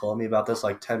until he told me about this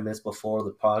like 10 minutes before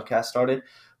the podcast started.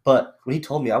 But when he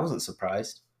told me, I wasn't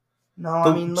surprised. No,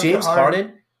 James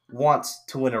Harden wants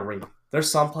to win a ring. There's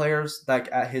some players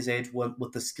like at his age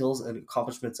with the skills and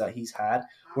accomplishments that he's had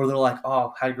where they're like,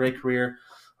 oh, had a great career.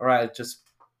 All right, just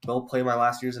go play my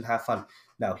last years and have fun.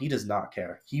 No, he does not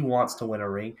care. He wants to win a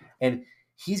ring, and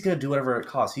he's going to do whatever it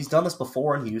costs. He's done this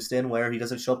before in Houston where he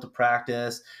doesn't show up to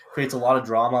practice, creates a lot of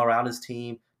drama around his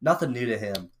team. Nothing new to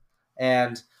him.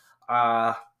 And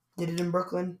did it in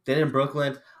Brooklyn.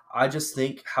 I just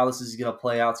think how this is going to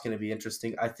play out is going to be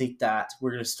interesting. I think that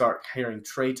we're going to start hearing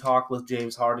trade talk with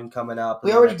James Harden coming up.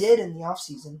 We already did in the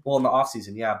offseason. Well, in the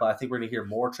offseason, yeah, but I think we're going to hear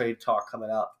more trade talk coming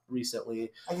up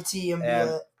recently. I could see him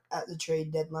at the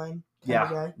trade deadline.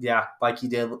 Yeah, like he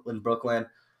did in Brooklyn.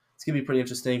 It's going to be pretty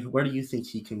interesting. Where do you think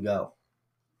he can go?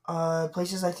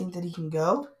 Places I think that he can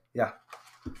go? Yeah.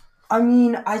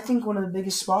 I think one of the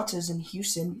biggest spots is in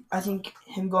Houston. I think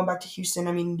him going back to Houston,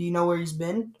 do you know where he's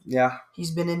been? Yeah.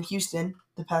 He's been in Houston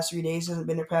the past 3 days, hasn't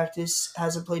been at practice,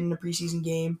 hasn't played in a preseason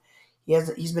game.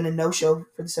 He's been a no-show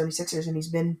for the 76ers, and he's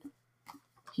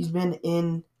been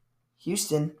in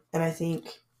Houston, and I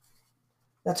think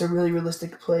that's a really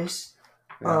realistic place.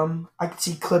 Yeah. I could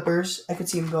see Clippers. I could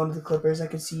see him going to the Clippers. I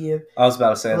could see I was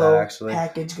about to say that actually.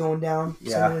 Package going down,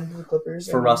 sending him to the Clippers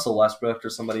for Russell Westbrook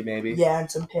or somebody maybe. Yeah, and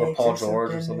some picks or Paul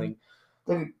George or something.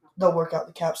 They'll work out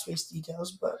the cap space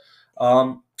details, but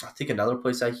I think another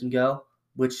place I can go,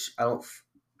 which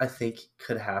I think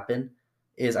could happen,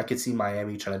 is I could see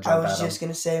Miami trying to jump at him. I was just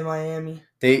gonna say Miami.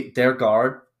 Their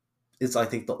guard is I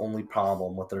think the only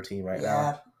problem with their team right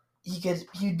now.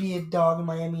 He'd be a dog in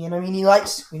Miami, and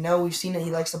we've seen it.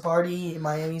 He likes to party.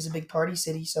 Miami's a big party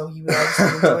city, so he would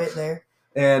obviously enjoy it there.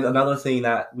 And another thing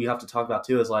that we have to talk about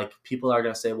too is like people are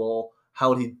going to say, well, how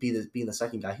would he be being the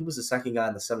second guy? He was the second guy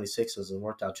in the 76ers and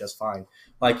worked out just fine.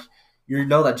 Like, you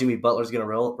know that Jimmy Butler's going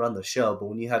to run the show, but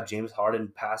when you have James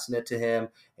Harden passing it to him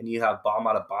and you have Bam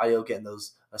Adebayo getting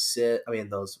those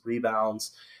those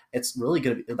rebounds, it's really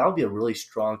going to be – that would be a really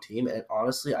strong team. And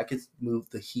honestly, I could move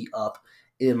the Heat up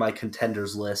in my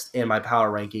contenders list and my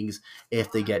power rankings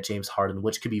if they get James Harden,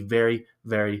 which could be very,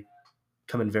 very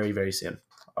coming very, very soon.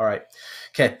 All right.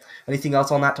 Okay. Anything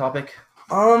else on that topic?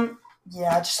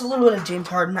 Yeah, just a little bit of James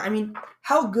Harden.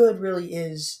 How good really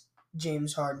is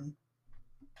James Harden?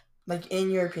 Like, in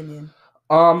your opinion?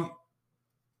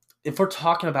 If we're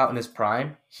talking about in his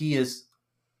prime, he is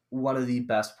one of the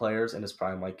best players in his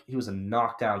prime. Like, he was a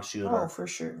knockdown shooter. Oh, for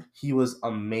sure. He was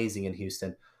amazing in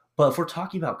Houston. But if we're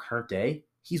talking about current day,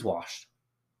 he's washed.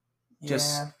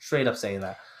 Just straight up saying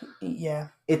that. Yeah.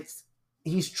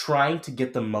 He's trying to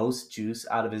get the most juice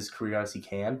out of his career as he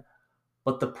can,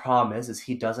 but the problem is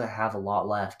he doesn't have a lot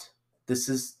left. This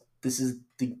is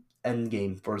the end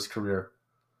game for his career.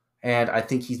 And I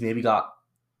think he's maybe got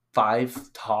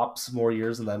 5 tops more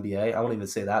years in the NBA. I won't even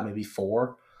say that, maybe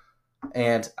 4.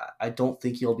 And I don't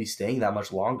think he'll be staying that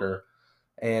much longer.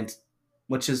 And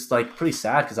which is like pretty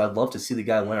sad because I'd love to see the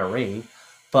guy win a ring,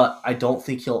 but I don't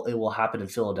think it will happen in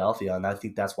Philadelphia, and I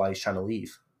think that's why he's trying to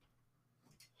leave.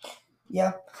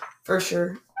 Yeah, for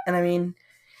sure. And I mean,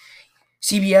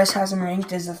 CBS has him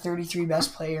ranked as the 33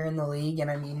 best player in the league, and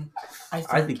I mean, I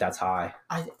think that's high.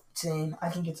 Same. I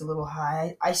think it's a little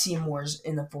high. I see him more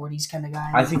in the 40s kind of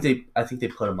guy. I think they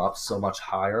put him up so much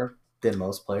higher than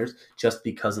most players just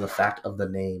because of the fact of the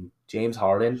name James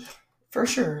Harden. For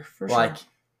sure.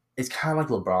 It's kind of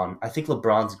like LeBron. I think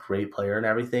LeBron's a great player and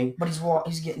everything, but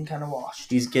he's getting kind of washed.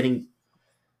 He's getting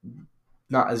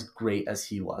not as great as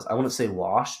he was. I wouldn't say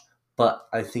washed, but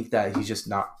I think that he's just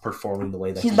not performing the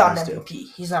way that he's not an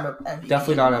MVP. He's not an MVP.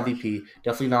 Definitely not an MVP.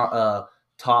 Definitely not a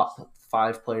top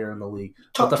 5 player in the league.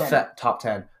 Top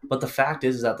 10. But the fact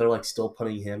is that they're like still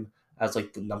putting him as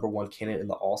like the number 1 candidate in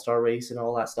the All-Star race and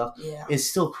all that stuff. Yeah. It's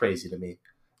still crazy to me.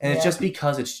 And it's just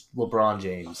because it's LeBron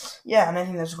James. Yeah, and I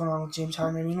think that's what's going on with James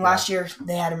Harden. I mean, last year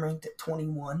they had him ranked at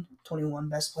 21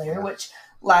 best player, which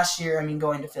last year, I mean,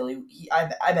 going to Philly, I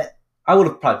bet. I would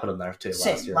have probably put him there too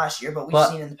last year, but we've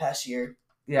seen in the past year.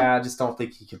 Yeah, I just don't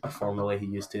think he could perform the way he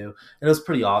used to. And it was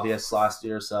pretty obvious last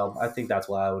year, so I think that's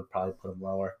why I would probably put him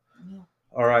lower. Yeah,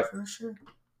 all right. For sure.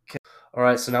 Okay. All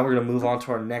right, so now we're going to move on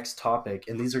to our next topic,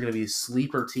 and these are going to be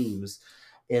sleeper teams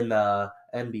in the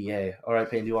NBA. All right,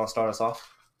 Payne, do you want to start us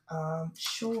off?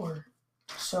 Sure.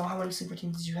 So how many sleeper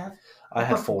teams did you have? I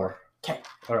had 4. Okay.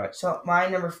 All right. So my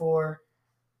number 4,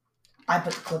 I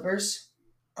put the Clippers.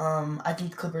 I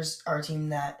think the Clippers are a team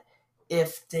that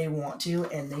if they want to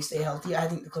and they stay healthy, I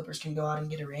think the Clippers can go out and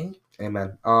get a ring.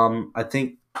 Amen. I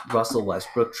think Russell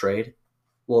Westbrook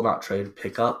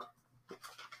pickup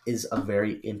is a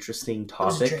very interesting topic.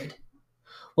 It was a trade.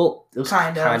 Well, it was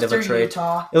kind of a trade.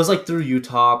 Utah. It was like through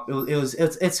Utah.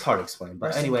 It's hard to explain,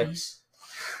 but anyway.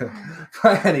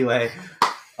 But anyway,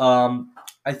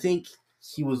 I think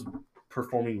he was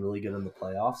performing really good in the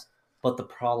playoffs, but the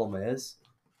problem is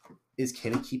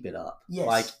can he keep it up? Yes.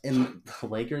 Like in the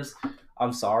Lakers,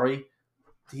 I'm sorry,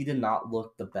 he did not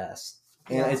look the best.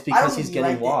 And it's because he's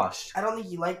getting washed. I don't think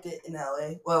he liked it in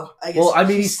LA. Well, I guess. Well, I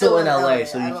mean, he's still in LA,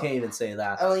 so you can't even say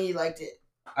that. I don't think he liked it.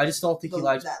 I just don't think he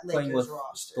liked playing with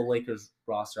roster. The Lakers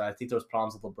roster. I think there was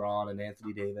problems with LeBron and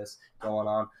Anthony Davis going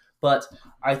on. But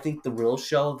I think the real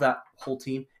show of that whole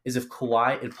team is if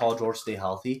Kawhi and Paul George stay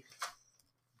healthy,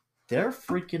 they're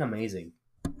freaking amazing.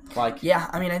 Yeah,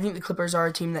 I mean, I think the Clippers are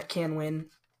a team that can win.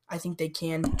 I think they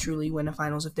can truly win a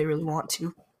finals if they really want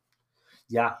to.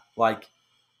 Yeah,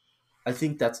 I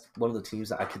think that's one of the teams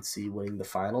that I could see winning the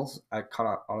finals. I kind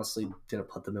of honestly didn't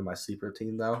put them in my sleeper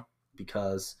team, though,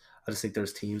 because I just think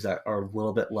there's teams that are a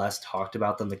little bit less talked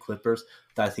about than the Clippers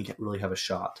that I think really have a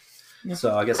shot. Yeah.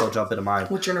 So I guess I'll jump into mine.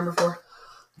 What's your number 4?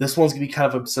 This one's going to be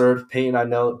kind of absurd. Peyton, I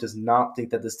know, does not think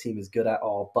that this team is good at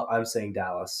all, but I'm saying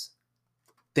Dallas.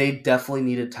 They definitely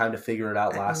needed time to figure it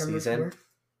out last season. 4.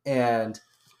 And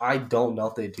I don't know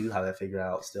if they do have that figured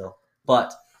out still.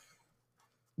 But,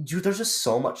 dude, there's just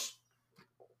so much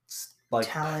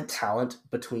talent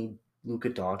between Luka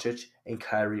Doncic and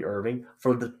Kyrie Irving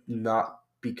for them not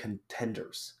be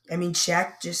contenders. I mean,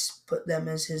 Shaq just put them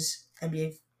as his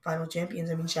NBA final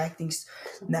champions. I mean, Shaq thinks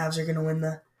Mavs are going to win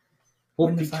the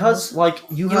because finals.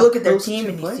 You look at their team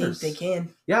and you think they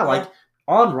can. Yeah,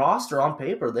 on roster, on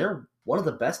paper, they're one of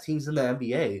the best teams in the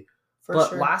NBA.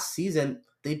 But last season,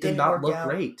 they did not look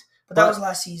great. But that was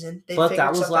last season. That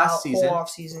was last season. Whole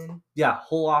offseason. Yeah,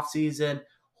 whole offseason,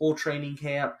 whole training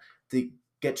camp. They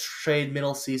get traded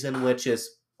middle season, which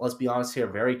is, let's be honest here,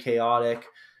 very chaotic.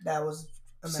 That was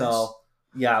a mess. So,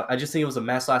 yeah, I just think it was a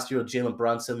mess last year with Jalen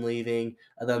Brunson leaving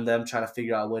and then them trying to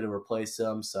figure out a way to replace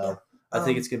him. So, I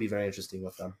think it's going to be very interesting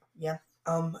with them. Yeah.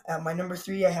 At my number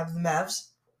 3, I have the Mavs.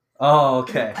 Oh,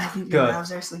 okay. I think the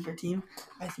Mavs are a sleeper team.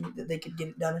 I think that they could get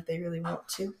it done if they really want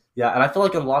to. Yeah, and I feel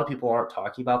like a lot of people aren't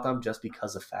talking about them just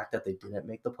because of the fact that they didn't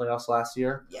make the playoffs last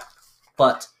year. Yeah.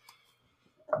 But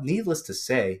needless to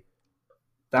say,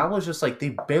 that was just they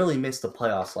barely missed the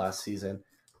playoffs last season.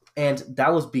 And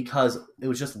that was because it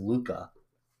was just Luka,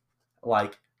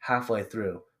 halfway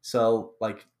through. So,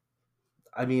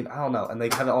 I mean, I don't know. And they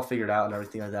have it all figured out and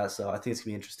everything like that. So I think it's going to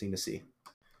be interesting to see.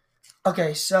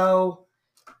 Okay, so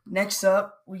next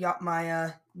up, we got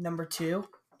my number 2.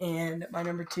 And my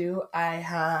number 2,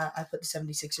 I put the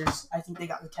 76ers. I think they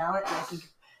got the talent, and I think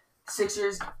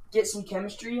Sixers get some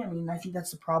chemistry. I mean, I think that's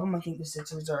the problem. I think the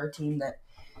Sixers are a team that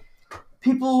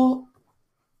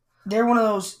they're one of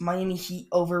those Miami Heat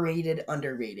overrated,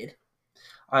 underrated.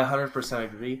 I 100%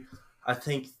 agree. I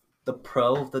think the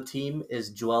pro of the team is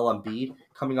Joel Embiid,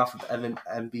 coming off of an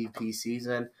MVP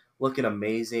season, looking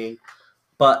amazing.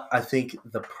 But I think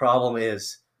the problem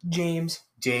is James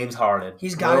Harden.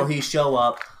 Will he show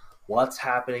up? What's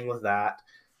happening with that?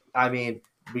 I mean,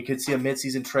 we could see a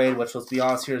midseason trade, which, let's be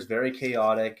honest here, is very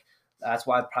chaotic. That's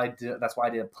why I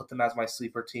didn't put them as my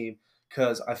sleeper team,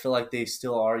 because I feel like they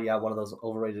still are, one of those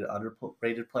overrated,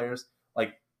 underrated players,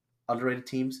 like underrated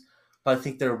teams. But I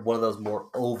think they're one of those more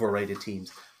overrated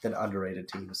teams than underrated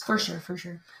teams. For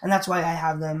sure. And that's why I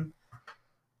have them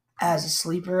as a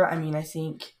sleeper. I mean, I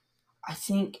think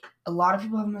a lot of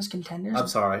people have them as contenders. I'm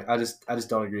sorry. I just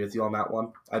don't agree with you on that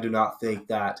one. I do not think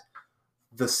that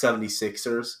the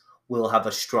 76ers will have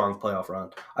a strong playoff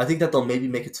run. I think that they'll maybe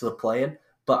make it to the play-in,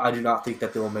 but I do not think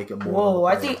that they will make it more. Whoa,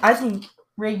 I think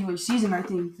regular season, I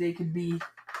think they could be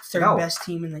third best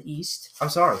team in the East. I'm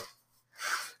sorry.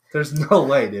 There's no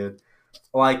way, dude.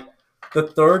 Like, the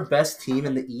third best team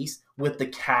in the East with the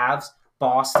Cavs,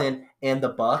 Boston, and the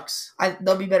Bucks.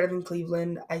 They'll be better than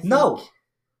Cleveland, I think. No.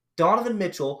 Donovan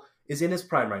Mitchell is in his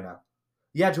prime right now.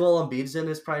 Yeah, Joel Embiid is in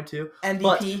his prime too. MVP.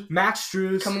 But Max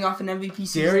Strus. Coming off an MVP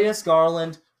season. Darius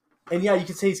Garland. And yeah, you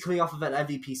could say he's coming off of an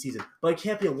MVP season. But it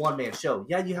can't be a one-man show.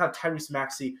 Yeah, you have Tyrese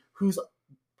Maxey, who's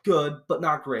good but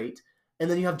not great. And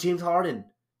then you have James Harden.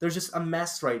 There's just a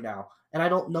mess right now. And I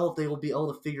don't know if they will be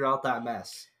able to figure out that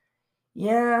mess.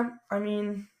 Yeah, I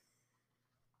mean...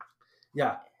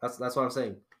 Yeah, that's what I'm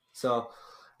saying. So,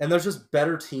 and there's just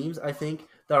better teams, I think,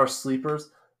 that are sleepers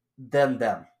than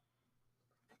them.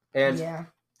 And yeah.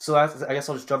 So I guess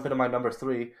I'll just jump into my number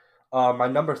 3. My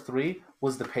number 3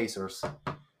 was the Pacers.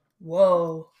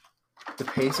 Whoa. The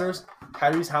Pacers,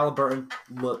 Tyrese Halliburton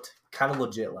looked kind of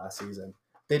legit last season.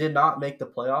 They did not make the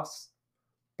playoffs,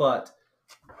 but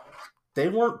they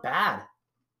weren't bad.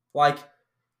 Like,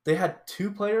 they had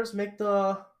 2 players make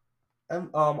the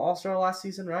All-Star last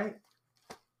season, right?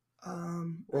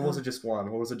 Or was it just one?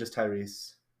 Or was it just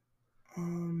Tyrese?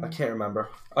 I can't remember.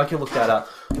 I can look that up.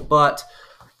 But,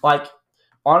 like,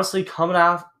 honestly, coming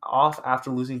off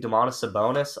after losing Domantas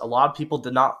Sabonis, a lot of people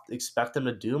did not expect them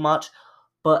to do much.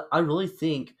 But I really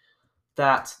think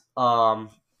that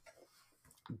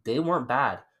they weren't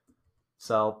bad.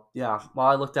 So, yeah,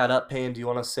 while I looked that up, Payne, do you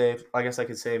want to say, I guess I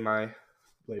could say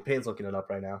wait, Payne's looking it up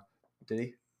right now. Did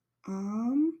he?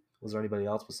 Was there anybody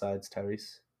else besides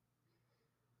Tyrese?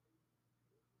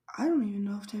 I don't even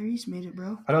know if Tyrese made it,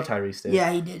 bro. I know Tyrese did. Yeah,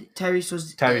 he did. Tyrese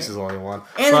is the only one.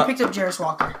 And they picked up Jarris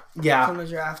Walker. Yeah. From the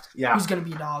draft. Yeah. He's going to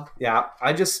be a dog. Yeah.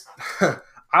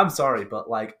 I'm sorry, but,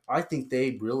 like, I think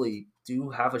they really do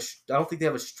have I don't think they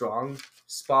have a strong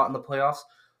spot in the playoffs,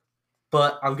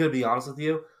 but I'm going to be honest with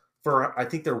you. I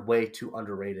think they're way too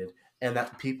underrated, and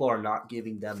that people are not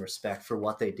giving them respect for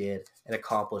what they did and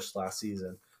accomplished last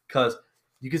season. Because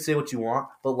you can say what you want,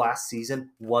 but last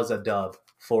season was a dub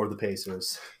for the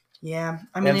Pacers. Yeah.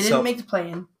 I mean, they didn't make the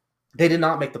play-in. They did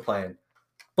not make the play-in.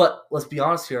 But let's be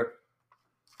honest here.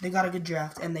 They got a good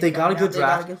draft. And they got a good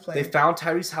draft. They found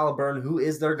Tyrese Halliburton, who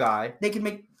is their guy. They can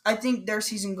make – I think their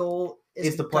season goal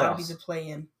is the playoffs. Be the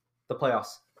play-in. The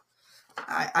playoffs.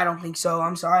 I don't think so.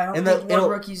 I'm sorry. I don't think one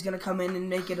rookie's going to come in and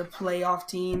make it a playoff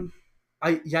team.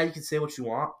 Yeah, you can say what you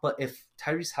want, but if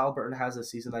Tyrese Halliburton has a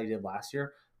season that he did last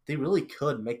year, they really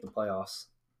could make the playoffs.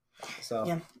 So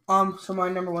yeah. So my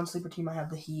number 1 sleeper team, I have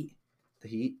the Heat. The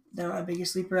Heat? They're my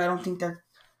biggest sleeper. I don't think they're.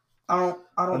 I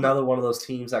don't. Another one of those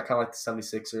teams that kind of like the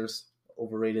 76ers,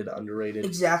 overrated, underrated.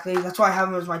 Exactly. That's why I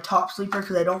have them as my top sleeper,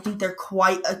 because I don't think they're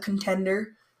quite a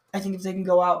contender. I think if they can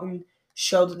go out and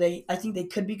show that I think they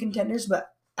could be contenders, but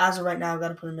as of right now, I've got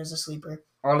to put them as a sleeper.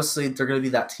 Honestly, they're going to be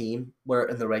that team where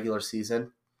in the regular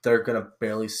season, they're going to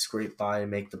barely scrape by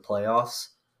and make the playoffs.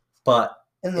 But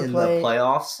in the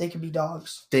playoffs, they could be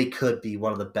dogs. They could be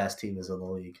one of the best teams in the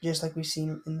league. Just like we've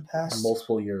seen in the past.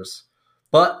 Multiple years.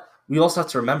 But we also have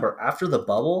to remember, after the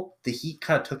bubble, the Heat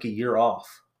kind of took a year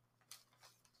off.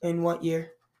 In what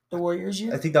year? The Warriors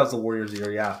year? I think that was the Warriors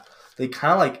year, yeah. They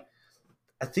kind of like,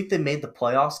 I think they made the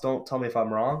playoffs. Don't tell me if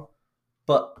I'm wrong.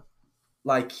 But,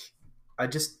 like,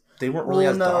 they weren't really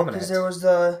as dominant. Because there was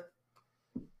the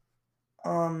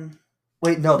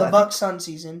the Bucks-Sun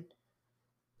season.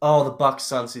 Oh, the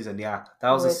Bucks-Sun season, yeah.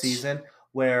 That was a season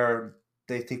where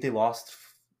they think they lost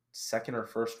second or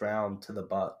first round to the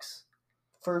Bucks.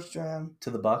 First round. To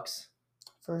the Bucks?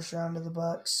 First round to the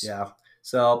Bucks. Yeah.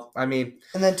 So, I mean...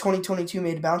 And then 2022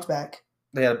 made a bounce back.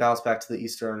 They had to bounce back to the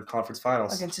Eastern Conference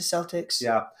Finals against the Celtics.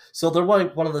 Yeah, so they're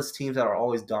one of those teams that are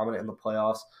always dominant in the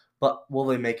playoffs. But will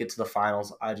they make it to the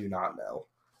finals? I do not know.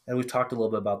 And we've talked a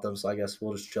little bit about them, so I guess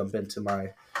we'll just jump into my.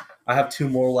 I have two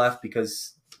more left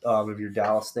because of your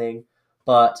Dallas thing,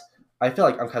 but I feel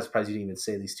like I'm kind of surprised you didn't even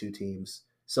say these two teams.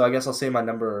 So I guess I'll say my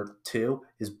number 2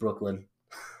 is Brooklyn.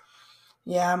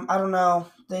 Yeah, I don't know.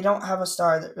 They don't have a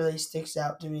star that really sticks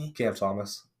out to me. Cam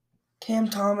Thomas. Cam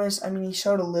Thomas, I mean, he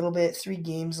showed a little bit. 3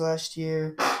 games last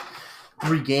year.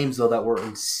 3 games, though, that were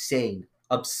insane.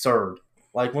 Absurd.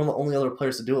 Like, one of the only other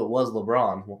players to do it was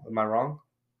LeBron. Am I wrong?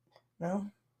 No.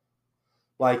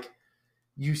 Like,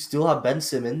 you still have Ben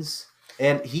Simmons,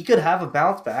 and he could have a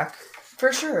bounce back.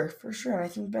 For sure. I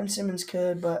think Ben Simmons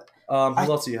could, but... Who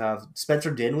else do you have?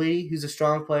 Spencer Dinwiddie, who's a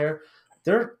strong player.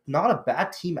 They're not a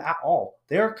bad team at all.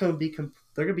 They're going to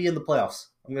be in the playoffs.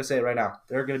 I'm going to say it right now.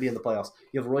 They're going to be in the playoffs.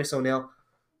 You have Royce O'Neal.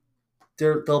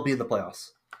 They'll be in the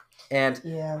playoffs. And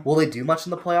will they do much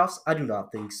in the playoffs? I do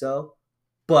not think so.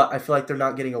 But I feel like they're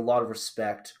not getting a lot of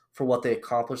respect for what they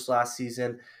accomplished last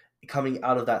season, coming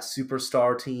out of that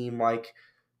superstar team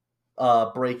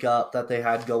breakup that they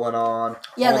had going on.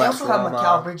 Yeah, they also have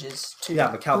Mikal Bridges too.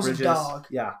 Yeah, Mikal Bridges. A dog.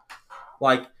 Yeah,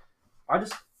 like I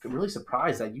just really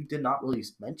surprised that you did not really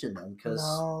mention them because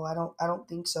no, I don't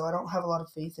think so. I don't have a lot of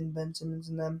faith in Ben Simmons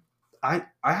and them. I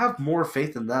have more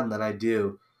faith in them than I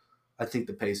do. I think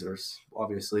the Pacers,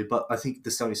 obviously, but I think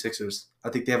the 76ers, I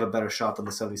think they have a better shot than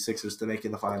the 76ers to make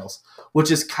in the finals,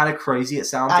 which is kind of crazy, it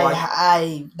sounds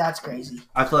like. That's crazy.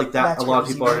 I feel like a lot of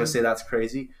people are going to say that's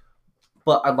crazy,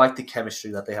 but I like the chemistry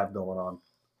that they have going on.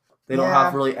 They don't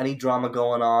have really any drama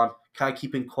going on, kind of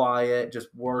keeping quiet, just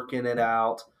working it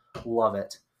out. Love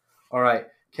it. All right,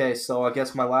 okay, so I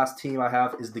guess my last team I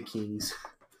have is the Kings.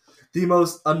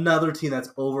 Another team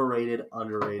that's overrated,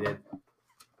 underrated.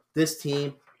 This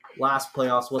team... Last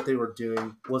playoffs, what they were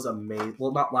doing was amazing.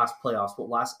 Well, not last playoffs, but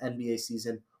last NBA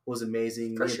season was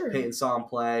amazing. For sure. Peyton saw him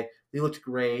play. They looked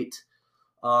great.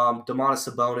 Domantas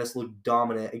Sabonis looked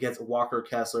dominant against Walker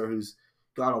Kessler, who's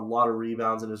got a lot of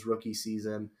rebounds in his rookie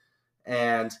season.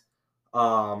 And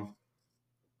I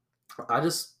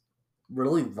just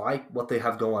really like what they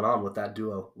have going on with that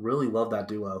duo. Really love that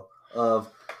duo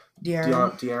of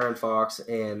De'Aaron Fox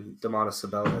and Domantas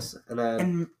Sabonis.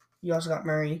 And you also got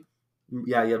Murray.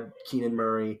 Yeah, you have Keenan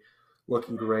Murray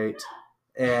looking great.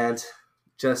 And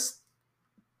just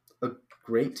a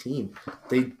great team.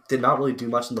 They did not really do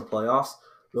much in the playoffs.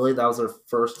 Really, that was their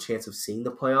first chance of seeing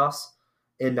the playoffs.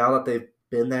 And now that they've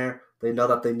been there, they know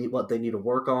that they need what they need to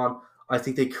work on. I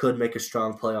think they could make a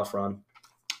strong playoff run.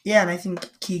 Yeah, and I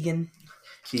think Keegan's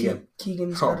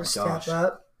got to step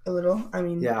up a little. I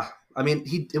mean,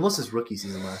 it was his rookie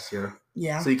season last year.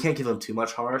 Yeah. So you can't give him too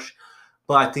much harsh.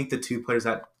 But I think the two players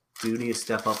that do need to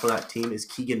step up for that team is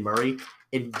Keegan Murray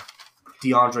and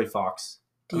De'Aaron Fox.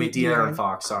 De'Aaron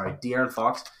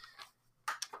Fox.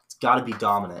 It's got to be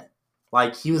dominant.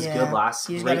 Like, he was good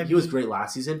he was great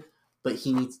last season, but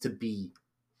he needs to be,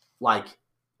 like,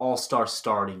 all-star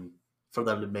starting for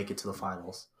them to make it to the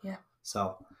finals. Yeah.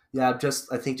 So, I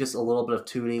think just a little bit of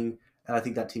tuning, and I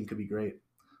think that team could be great.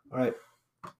 All right.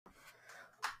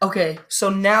 Okay,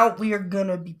 so now we are going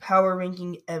to be power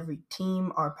ranking every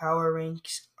team. Our power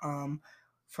ranks, we're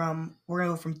going to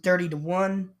go from 30 to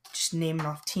 1, just naming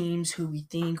off teams, who we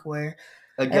think, where.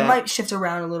 Again, it might shift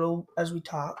around a little as we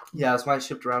talk. Yeah, this might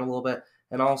shift around a little bit.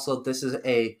 And also, this is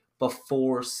a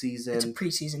before season. It's a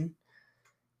preseason.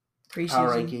 Power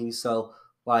ranking, so,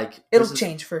 like. It'll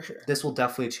change for sure. This will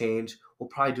definitely change. We'll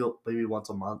probably do it maybe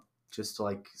once a month, just to,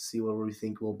 like, see what we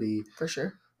think will be. For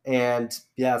sure. And,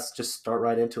 let's just start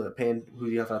right into it. Payne, who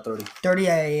do you have at 30? 30,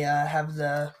 I have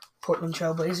the Portland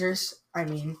Trail Blazers. I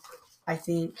mean, I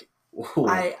think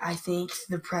I think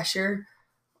the pressure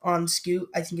on Scoot,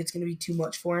 I think it's going to be too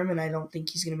much for him, and I don't think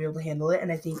he's going to be able to handle it.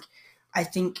 And I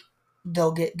think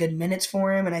they'll get good minutes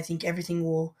for him, and I think everything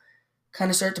will kind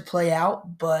of start to play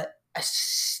out, but I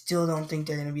still don't think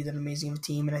they're going to be that amazing of a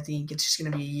team, and I think it's just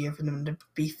going to be a year for them to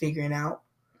be figuring out.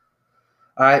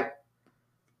 All right.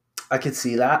 I could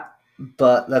see that,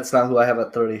 but that's not who I have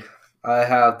at 30. I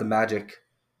have the Magic.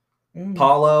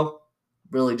 Paulo,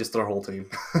 really just their whole team.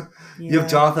 You have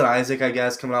Jonathan Isaac, I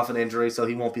guess, coming off an injury, so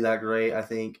he won't be that great, I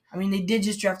think. I mean, they did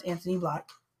just draft Anthony Black.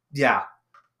 Yeah,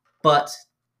 but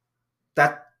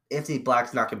that Anthony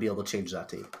Black's not going to be able to change that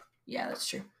team. Yeah, that's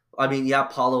true. I mean,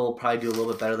 Paulo will probably do a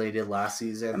little bit better than he did last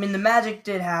season. I mean, the Magic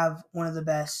did have one of the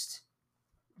best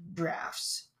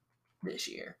drafts this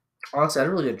year. Honestly, I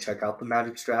really didn't check out the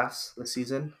Magic's drafts this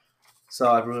season, so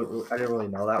I didn't really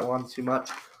know that one too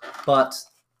much. But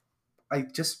I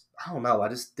don't know. I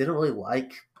just didn't really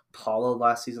like Paulo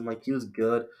last season. Like, he was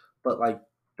good, but like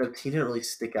their team didn't really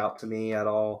stick out to me at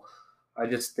all. I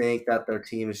just think that their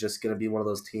team is just going to be one of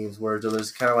those teams where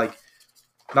there's kind of like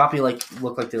not be like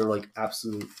look like they're like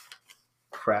absolute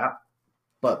crap,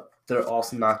 but they're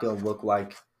also not going to look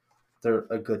like they're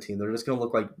a good team. They're just going to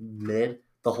look like mid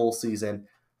the whole season,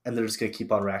 and they're just going to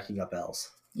keep on racking up L's.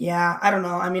 Yeah, I don't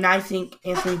know. I mean, I think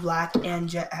Anthony Black and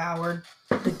Jet Howard,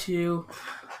 the two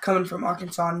coming from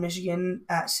Arkansas and Michigan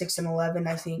at 6 and 11,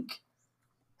 I think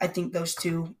those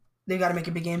two, they got to make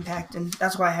a big impact, and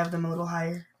that's why I have them a little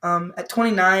higher. At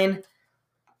 29,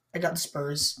 I got the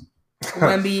Spurs.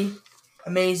 Wemby,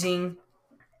 amazing.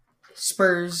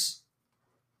 Spurs,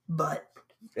 but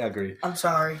I agree. I'm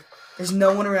sorry. There's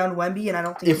no one around Wemby, and I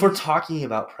don't think if we're talking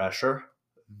about pressure,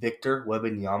 Victor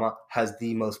Wembanyama has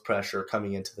the most pressure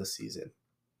coming into the season.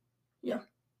 Yeah.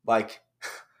 Like,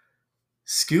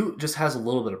 Scoot just has a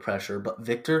little bit of pressure, but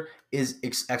Victor is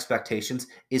expectations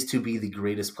is to be the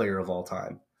greatest player of all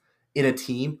time in a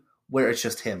team where it's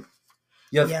just him.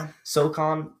 You have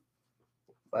SoCon,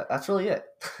 that's really it.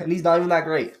 And he's not even that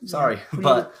great. Sorry. Who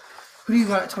do you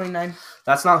got at 29?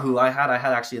 That's not who I had. I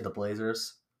had actually the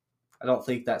Blazers. I don't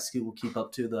think that Scoot will keep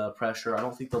up to the pressure. I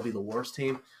don't think they'll be the worst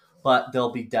team, but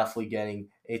they'll be definitely getting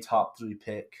a top 3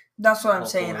 pick. That's what I'm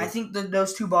saying. I think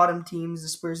those two bottom teams, the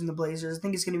Spurs and the Blazers, I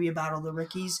think it's going to be a battle of the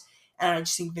rookies, and I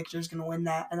just think Victor's going to win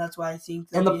that, and that's why I think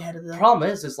they'll be ahead of them. The problem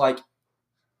is like,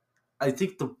 I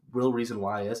think the real reason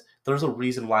why is there's a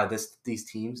reason why these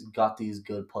teams got these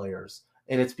good players,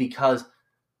 and it's because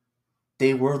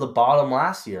they were the bottom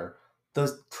last year.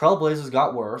 The Trailblazers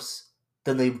got worse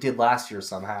than they did last year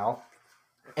somehow,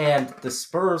 and the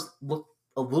Spurs look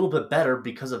a little bit better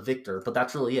because of Victor, but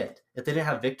that's really it. If they didn't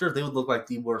have Victor, they would look like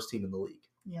the worst team in the league.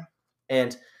 Yeah.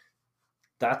 And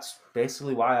that's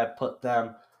basically why I put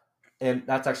them, and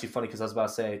that's actually funny because I was about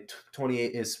to say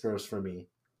 28 is Spurs for me.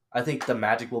 I think the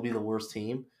Magic will be the worst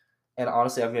team, and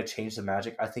honestly, I'm going to change the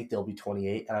Magic. I think they'll be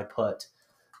 28, and I put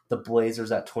the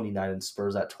Blazers at 29 and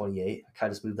Spurs at 28. I kind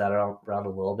of just moved that around a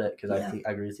little bit because I think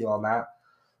I agree with you on that.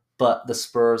 But the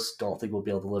Spurs don't think we'll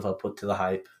be able to live up to the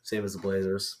hype, same as the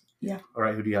Blazers. Yeah. All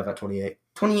right, who do you have at 28?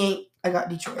 28, I got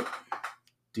Detroit.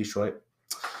 Detroit.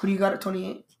 Who do you got at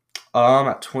 28?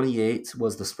 At 28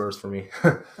 was the Spurs for me.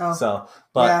 Oh. So,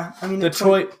 but yeah, I mean,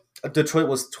 Detroit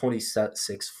was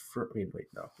 26 for. I mean, wait,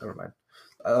 no, never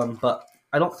mind. But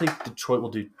I don't think Detroit will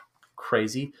do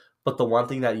crazy. But the one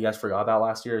thing that you guys forgot about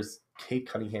last year is Cade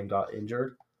Cunningham got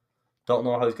injured. Don't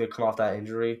know how he's going to come off that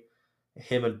injury.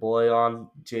 Him and Boyan,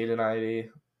 Jaden Ivey,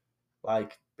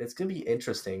 like, it's going to be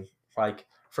interesting. Like,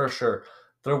 for sure.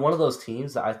 They're one of those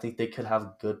teams that I think they could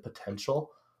have good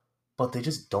potential, but they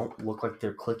just don't look like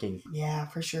they're clicking. Yeah,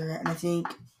 for sure. And I think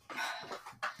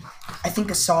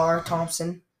Asar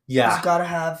Thompson has got to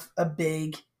have a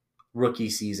big rookie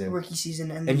season.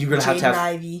 And you're going to have to have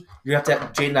Ivey.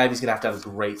 Jaden Ivey's going to have a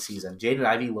great season. Jaden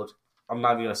Ivey looked, I'm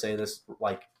not even going to say this,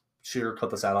 like, sugarcoat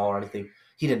this at all or anything.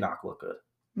 He did not look good.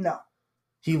 No.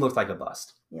 He looked like a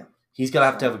bust. Yeah. He's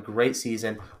going to have a great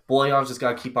season. Boyan's just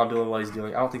got to keep on doing what he's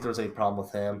doing. I don't think there's any problem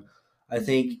with him. I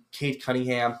think Cade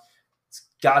Cunningham has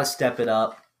got to step it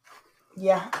up.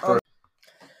 Yeah.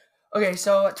 Okay,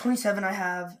 so at 27, I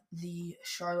have the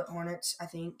Charlotte Hornets, I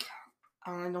think.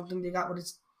 I don't think they got what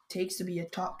it takes to be a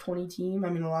top 20 team. I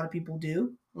mean, a lot of people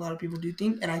do.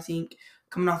 Think. And I think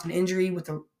coming off an injury with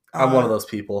a... I'm one of those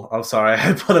people. I'm sorry.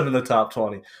 I put them in the top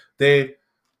 20.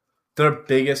 Their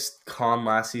biggest con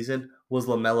last season was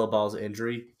LaMelo Ball's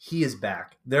injury. He is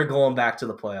back. They're going back to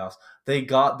the playoffs. They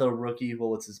got the rookie.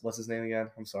 What's his name again?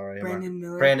 I'm sorry. Brandon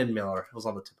Miller. Brandon Miller. It was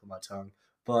on the tip of my tongue.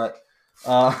 But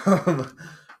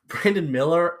Brandon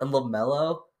Miller and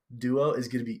LaMelo duo is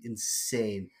going to be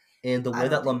insane. And the way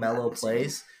that LaMelo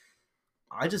plays,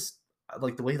 I just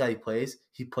like the way that he plays.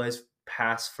 He plays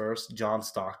pass first, John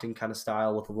Stockton kind of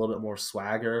style with a little bit more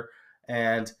swagger.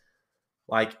 And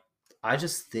like, I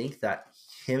just think that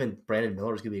him and Brandon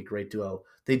Miller is going to be a great duo.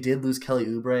 They did lose Kelly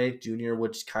Oubre Jr.,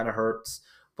 which kind of hurts.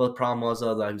 But the problem was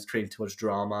that he was creating too much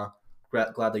drama.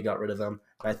 Glad they got rid of him.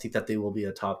 And I think that they will be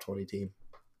a top 20 team.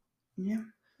 Yeah,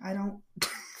 I don't.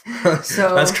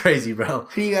 So that's crazy, bro.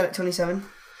 Who you got at 27?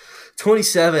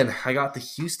 27, I got the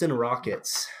Houston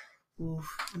Rockets. Oof,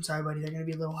 I'm sorry, buddy. They're going to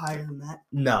be a little higher than that.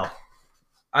 No.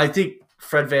 I think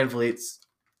Fred VanVleet's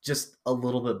just a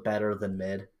little bit better than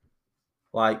mid.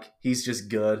 Like, he's just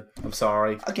good. I'm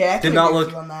sorry. Okay, I can agree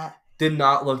with you on that. Did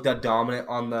not look that dominant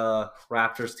on the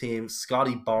Raptors team.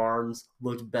 Scotty Barnes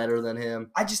looked better than him.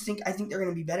 I think they're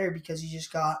going to be better because you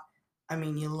got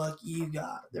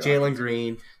Jalen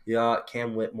Green, you got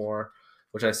Cam Whitmore,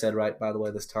 which I said right, by the way,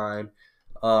 this time.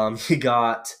 You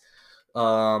got,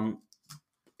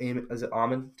 is it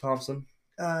Amin Thompson?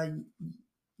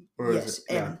 Or Or yes, is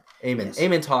it? Amen. Yeah, Amen. Yes.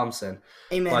 Amen Thompson.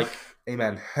 Amen. Like,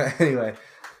 amen. Anyway,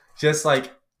 just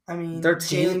like I mean, their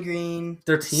team. Jalen Green.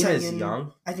 Their team Sengun, is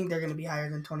young. I think they're going to be higher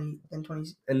than 20. And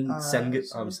Sengun,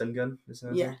 is that his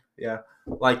name? Yeah.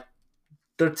 Like,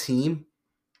 their team,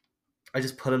 I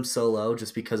just put them so low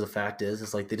just because the fact is,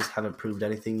 it's like they just haven't proved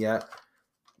anything yet.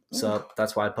 So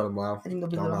that's why I put them low. I think they'll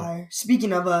be a little higher.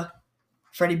 Speaking of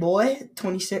Freddie Boy,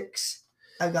 26,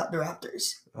 I got the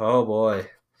Raptors. Oh, boy.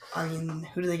 I mean,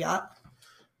 who do they got?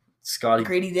 Scotty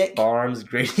Grady Dick. Barnes,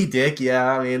 Grady Dick.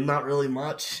 Yeah, I mean, not really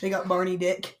much. They got Barney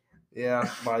Dick. Yeah,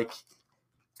 Mike.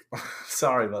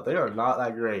 Sorry, but they are not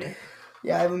that great.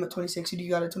 Yeah, I have them at 26. Who do you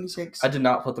got at 26? I did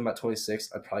not put them at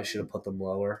 26. I probably should have put them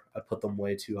lower. I put them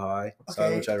way too high,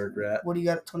 which I regret. What do you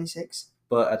got at 26?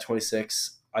 But at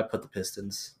 26, I put the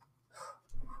Pistons.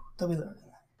 They'll be lower than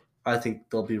that. I think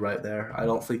they'll be right there. I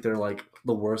don't think they're like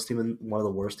the worst team, one of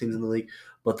the worst teams in the league,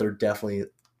 but they're definitely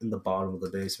in the bottom of the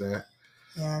basement.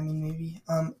 Yeah, I mean, maybe.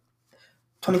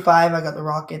 25, I got the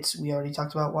Rockets. We already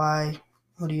talked about why.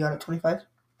 Who do you got at 25?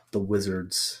 The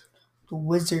Wizards. The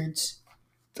Wizards.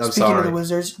 Speaking of the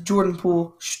Wizards, Jordan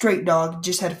Poole, straight dog,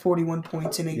 just had 41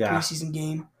 points in a preseason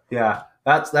game. Yeah,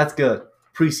 that's good.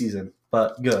 Preseason,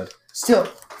 but good. Still,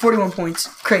 41 points.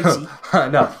 Crazy.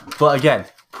 No, but again,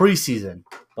 preseason,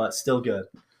 but still good.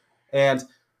 And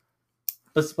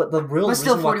but the real but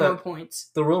still reason 41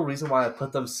 points. The real reason why I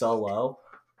put them so low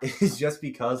is just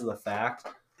because of the fact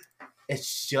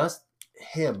it's just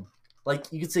him. Like,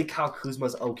 you could say Kyle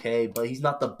Kuzma's okay, but he's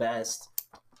not the best.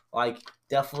 Like,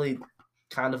 definitely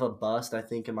kind of a bust, I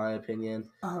think, in my opinion.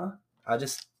 Uh-huh.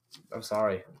 I'm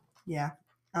sorry. Yeah.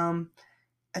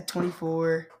 At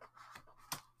 24.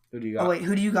 Who do you got? Oh, wait,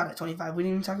 who do you got at 25? We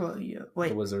didn't even talk about who you. Wait.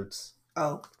 The Wizards.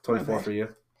 Oh. 24 for you.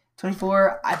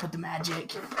 24, I put the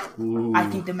Magic. Ooh. I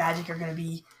think the Magic are going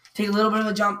to take a little bit of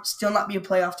a jump, still not be a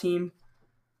playoff team.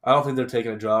 I don't think they're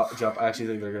taking a jump. I actually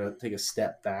think they're going to take a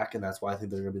step back, and that's why I think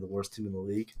they're going to be the worst team in the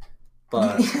league.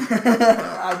 But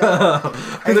I know.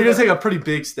 they're going to take a pretty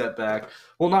big step back.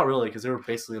 Well, not really, because they were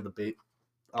basically in the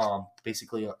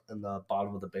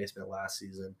bottom of the basement last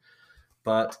season.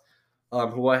 But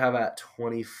who I have at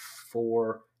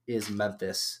 24 is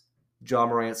Memphis. Ja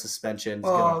Morant suspension is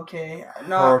going to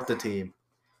hurt the team.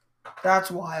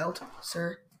 That's wild,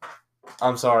 sir.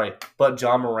 I'm sorry, but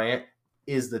Ja Morant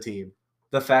is the team.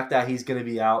 The fact that he's going to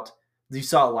be out, you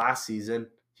saw it last season.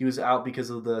 He was out because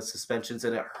of the suspensions,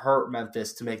 and it hurt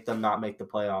Memphis to make them not make the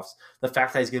playoffs. The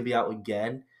fact that he's going to be out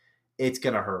again, it's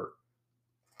going to hurt.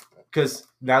 Because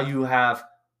now you have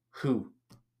who?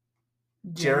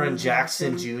 Jaren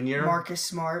Jackson Jr. Marcus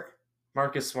Smart.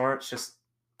 Marcus Smart's just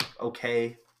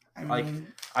okay. I mean,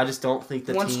 I just don't think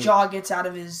the once team... Ja gets out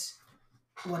of his,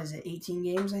 18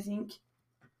 games, I think?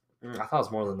 I thought it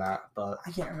was more than that, but...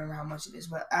 I can't remember how much it is,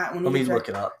 but let me look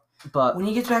it up. But when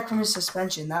he gets back from his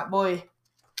suspension, that boy,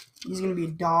 he's going to be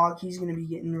a dog. He's going to be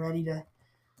getting ready to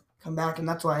come back, and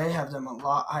that's why I have them a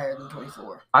lot higher than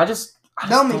 24. I just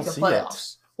They'll make the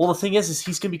playoffs. Well, the thing is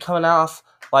he's going to be coming off,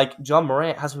 like, Ja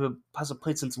Morant hasn't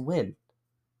played since when?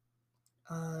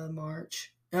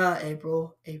 March.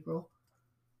 April.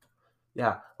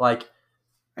 Yeah, like...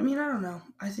 I mean, I don't know.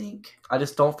 I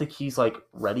just don't think he's, like,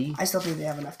 ready. I still think they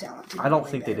have enough talent. I don't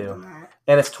think they do.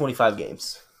 And it's 25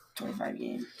 games. 25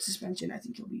 game suspension. I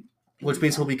think he'll be... Which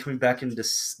means he'll be coming back in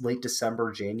late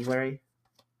December, January.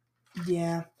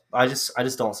 Yeah. I just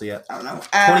don't see it. I don't know.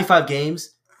 25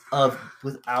 games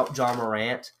without Ja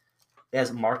Morant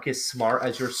as Marcus Smart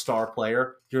as your star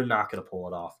player, you're not going to pull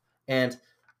it off. And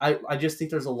I just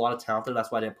think there's a lot of talent there. That's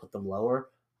why I didn't put them lower.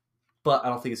 But I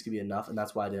don't think it's going to be enough, and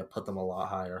that's why I didn't put them a lot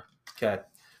higher. Okay.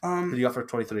 Who do you got for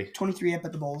 23? 23, I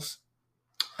put the Bulls.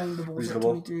 I think the Bulls are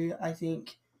 23. I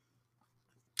think...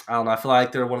 I don't know. I feel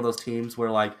like they're one of those teams where,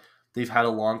 like, they've had a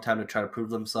long time to try to prove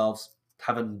themselves,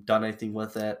 haven't done anything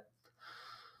with it.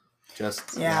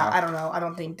 I don't know. I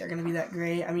don't think they're going to be that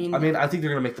great. I mean, I think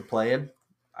they're going to make the play-in.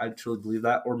 I truly believe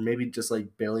that. Or maybe just, like,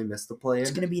 barely miss the play-in.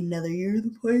 It's going to be another year of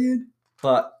the play-in.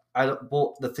 But...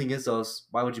 the thing is, though,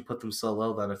 why would you put them so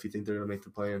low then if you think they're going to make the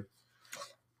play-in?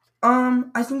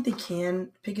 I think they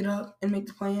can pick it up and make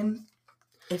the play-in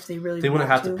if they really want to. They wouldn't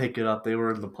have to pick it up. They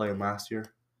were in the play-in last year.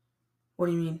 What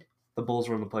do you mean? The Bulls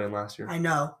were in the play-in last year. I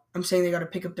know. I'm saying they got to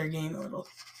pick up their game a little.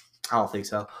 I don't think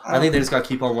so. I think they just got to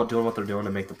keep on doing what they're doing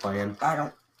to make the play-in. I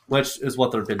don't. Which is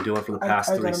what they've been doing for the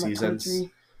past 3 seasons.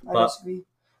 I disagree.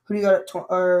 Who do you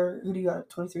got at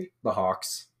 23? The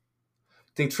Hawks.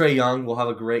 I think Trae Young will have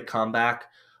a great comeback,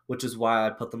 which is why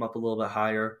I put them up a little bit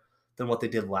higher than what they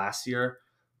did last year.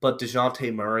 But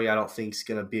DeJounte Murray, I don't think is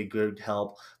going to be a good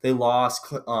help. They lost,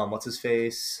 what's his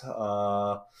face?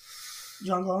 John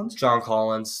Collins. John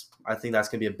Collins. I think that's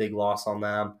going to be a big loss on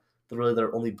them.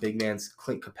 Their only big man's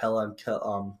Clint Capella and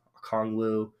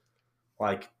Kongwu.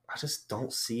 Like, I just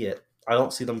don't see it. I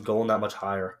don't see them going that much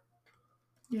higher.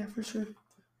 Yeah, for sure.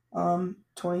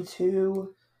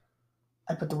 22.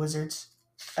 I put the Wizards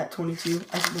at 22.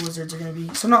 I think the Wizards are going to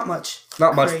be so not much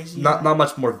crazy. Not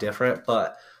much more different,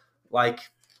 but like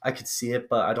I could see it,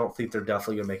 but I don't think they're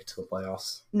definitely going to make it to the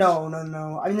playoffs. No.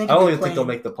 I mean, I don't even think they'll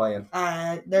make the play-in.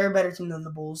 They're a better team than the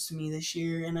Bulls to me this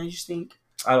year, and I just think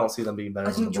I don't see them being better.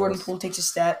 I think Jordan Poole takes a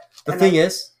step. The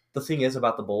thing is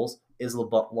about the Bulls is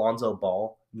Lonzo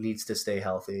Ball needs to stay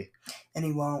healthy, and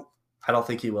he won't. I don't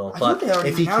think he will. But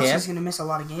if he can, he's going to miss a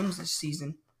lot of games this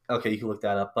season. Okay, you can look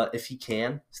that up. But if he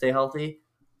can stay healthy,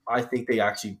 I think they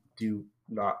actually do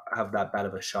not have that bad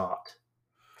of a shot.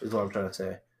 Is what I'm trying to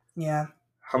say. Yeah.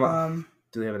 How much?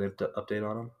 Do they have an update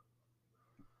on him?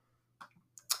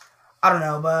 I don't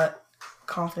know, but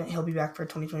confident he'll be back for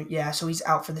 2020. Yeah, so he's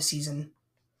out for the season.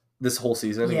 This whole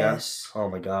season again? Yes. Oh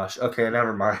my gosh. Okay,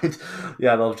 never mind.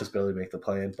 Yeah, they'll just barely make the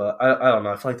play-in. But I don't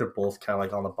know. I feel like they're both kind of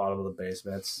like on the bottom of the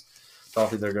basements. I don't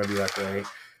think they're going to be that great.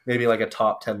 Maybe like a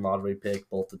top 10 lottery pick,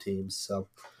 both the teams. So,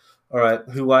 all right.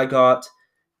 Who I got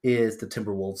is the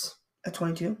Timberwolves. At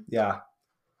 22? Yeah.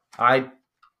 I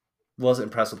wasn't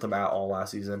impressed with them at all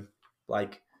last season.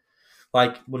 Like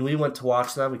when we went to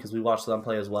watch them, because we watched them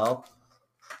play as well,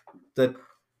 the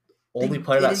only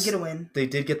player they did get a win. They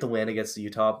did get the win against the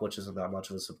Utah, which isn't that much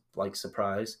of a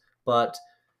surprise. But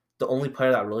the only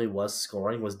player that really was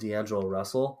scoring was D'Angelo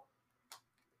Russell,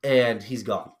 and he's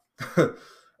gone.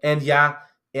 And yeah,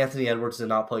 Anthony Edwards did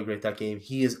not play great that game.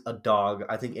 He is a dog.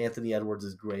 I think Anthony Edwards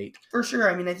is great. For sure.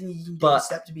 I mean, I think he can take a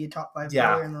step to be a top 5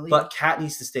 player in the league. But Cat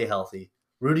needs to stay healthy.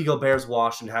 Rudy Gobert's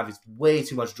washed and having way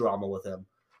too much drama with him.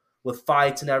 With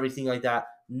fights and everything like that,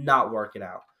 not working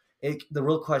out. The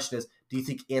real question is, do you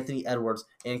think Anthony Edwards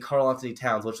and Karl Anthony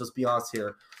Towns, which let's be honest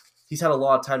here, he's had a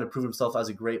lot of time to prove himself as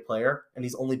a great player, and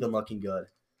he's only been looking good.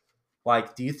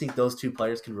 Like, do you think those two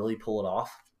players can really pull it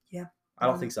off? Yeah. I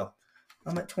don't think so.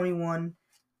 I'm at 21.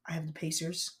 I have the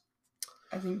Pacers.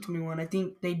 I think 21. I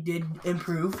think they did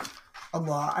improve a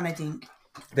lot, and I think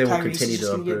they will continue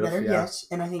to improve. Get better, yes,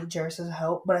 and I think Jarris has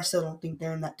help, but I still don't think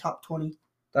they're in that top 20.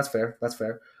 That's fair.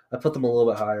 I put them a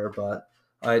little bit higher, but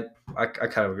I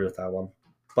kind of agree with that one.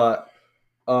 But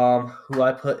who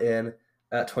I put in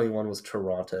at 21 was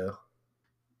Toronto.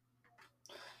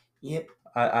 Yep.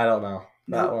 I don't know.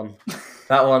 Nope.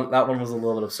 That one was a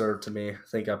little bit absurd to me. I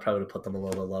think I probably would have put them a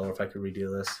little bit lower if I could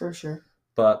redo this. For sure.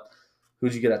 But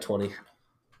who'd you get at 20?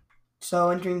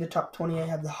 So entering the top 20, I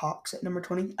have the Hawks at number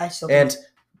 20.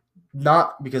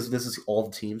 Not because this is all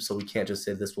the teams, so we can't just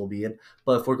say this will be in.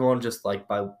 But if we're going just like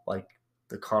by like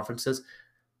the conferences,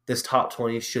 this top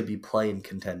 20 should be playing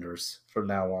contenders from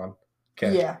now on.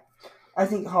 Okay. Yeah, I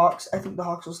think the Hawks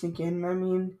will sneak in. I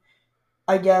mean,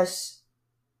 I guess.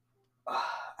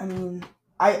 You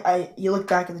look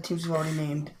back at the teams we've already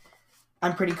named.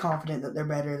 I'm pretty confident that they're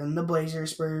better than the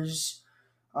Blazers, Spurs,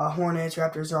 Hornets,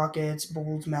 Raptors, Rockets,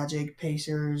 Bulls, Magic,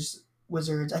 Pacers,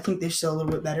 Wizards. I think they're still a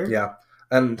little bit better. Yeah.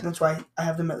 And that's why I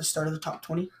have them at the start of the top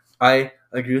 20. I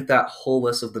agree with that whole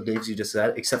list of the names you just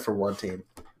said, except for one team,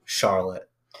 Charlotte.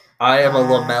 I am a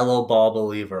LaMelo Ball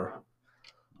believer.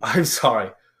 I'm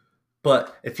sorry.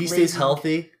 But if he stays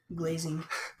healthy... Glazing.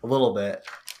 A little bit.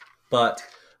 But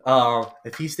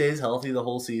if he stays healthy the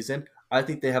whole season, I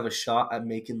think they have a shot at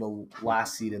making the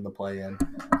last seed in the play-in,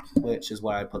 which is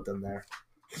why I put them there.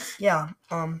 Yeah.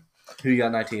 Who you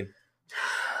got 19?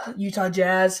 Utah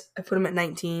Jazz. I put them at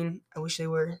 19. I wish they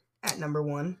were at number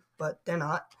 1, but they're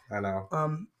not. I know.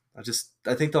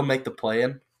 I think they'll make the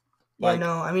play-in. Yeah,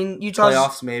 no. I mean, Utah's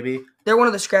playoffs maybe. They're one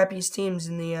of the scrappiest teams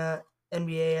in the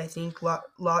NBA. I think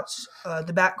lots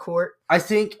the backcourt. I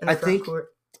think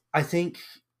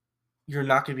you're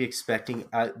not going to be expecting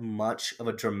much of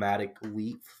a dramatic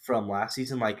leap from last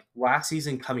season. Like last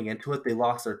season, coming into it, they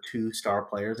lost their 2 star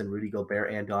players in Rudy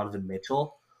Gobert and Donovan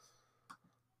Mitchell.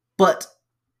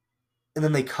 And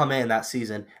then they come in that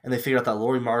season and they figure out that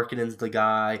Lauri Markkanen's the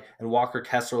guy, and Walker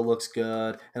Kessler looks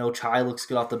good, and Ochai looks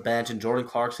good off the bench, and Jordan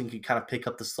Clarkson can kind of pick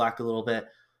up the slack a little bit.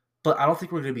 But I don't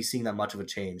think we're going to be seeing that much of a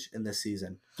change in this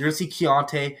season. You're going to see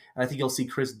Keontae, and I think you'll see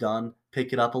Chris Dunn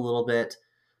pick it up a little bit.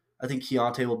 I think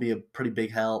Keontae will be a pretty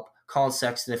big help. Colin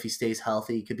Sexton, if he stays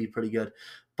healthy, could be pretty good.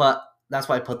 But that's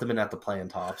why I put them in at the play-in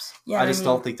tops. Yeah, I just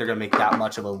don't think they're going to make that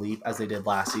much of a leap as they did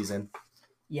last season.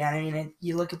 Yeah, I mean,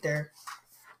 you look at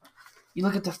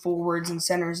the forwards and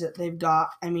centers that they've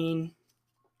got. I mean,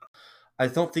 I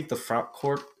don't think the front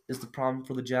court is the problem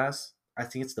for the Jazz. I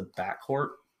think it's the back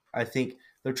court. I think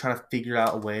they're trying to figure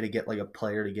out a way to get like a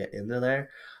player to get into there.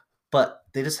 but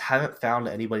they just haven't found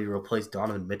anybody to replace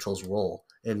Donovan Mitchell's role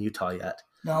in Utah yet.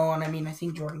 No, and I mean, I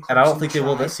think Jordan Clarkson And I don't think they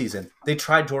will this season. They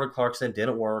tried Jordan Clarkson,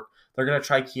 didn't work. They're going to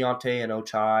try Keontae and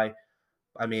Ochai.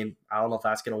 I mean, I don't know if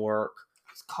that's going to work.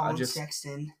 Colin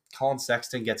Sexton. Colin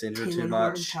Sexton gets injured Taylor too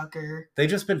much. Horton-Tucker. They've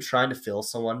just been trying to fill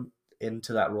someone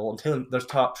into that role. And there's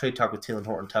trade talk with Taylor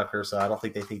Horton-Tucker, so I don't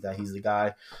think they think that he's the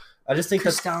guy. I just think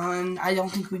Tristan, I don't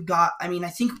think we've got. I mean, I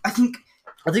think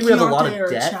we have a lot of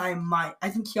depth. I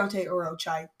think Keontae or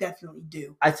Ochai definitely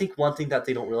do. I think one thing that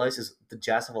they don't realize is the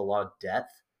Jazz have a lot of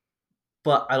depth,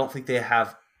 but I don't think they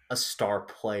have a star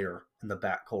player in the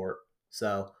backcourt.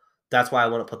 So that's why I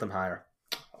want to put them higher.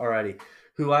 Alrighty.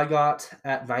 Who I got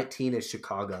at 19 is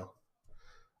Chicago.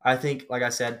 I think, like I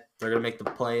said, they're going to make the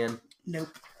play-in. Nope.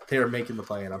 They are making the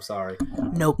play-in. I'm sorry.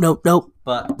 Nope.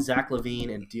 But Zach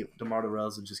LaVine and DeMar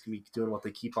DeRozan just going to be doing what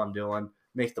they keep on doing,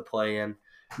 make the play-in.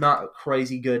 Not a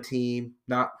crazy good team,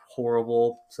 not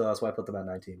horrible, so that's why I put them at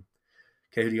 19.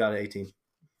 Okay, who do you got at 18?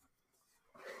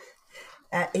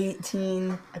 At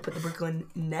 18, I put the Brooklyn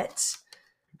Nets.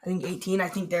 I think 18, I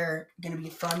think they're going to be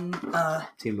a fun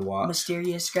team to watch.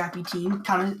 Mysterious, scrappy team.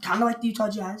 Kind of like the Utah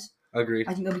Jazz. Agreed.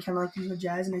 I think they'll be kind of like the Utah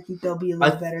Jazz, and I think they'll be a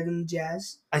little better than the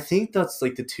Jazz. I think that's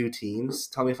like the two teams,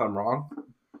 tell me if I'm wrong,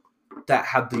 that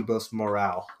have the most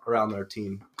morale around their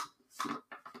team.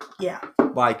 Yeah.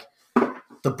 Like,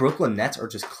 the Brooklyn Nets are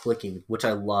just clicking, which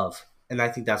I love, and I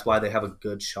think that's why they have a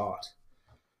good shot.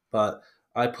 But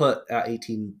I put at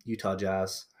 18 Utah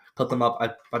Jazz. Put them up.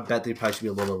 I bet they probably should be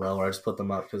a little bit lower. I just put them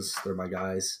up because they're my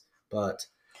guys. But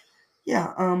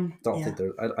yeah, think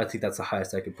they're. I think that's the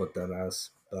highest I could put them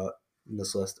as in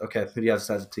this list. Okay, who do you have as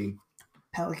a team?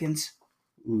 Pelicans.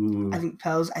 Ooh. I think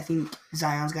Pels. I think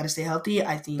Zion's got to stay healthy.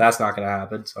 I think that's not going to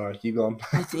happen. Sorry, keep going.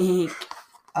 I think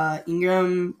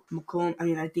Ingram, McCollum. I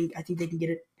mean, I think they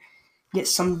can get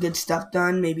some good stuff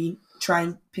done. Maybe try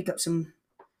and pick up some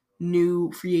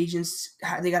new free agents.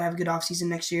 They got to have a good offseason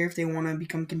next year if they want to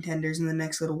become contenders in the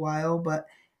next little while. But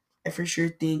I for sure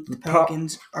think the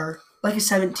Pelicans are like a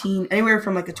 17, anywhere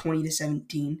from like a 20 to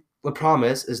 17. The problem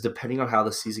is depending on how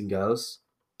the season goes,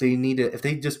 they need to, if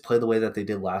they just play the way that they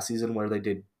did last season where they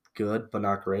did good but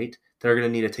not great, they're going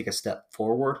to need to take a step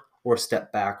forward or a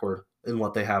step backward in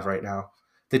what they have right now.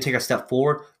 If they take a step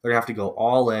forward, they're going to have to go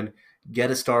all in,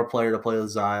 get a star player to play with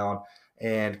Zion,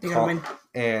 and call him,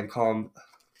 oh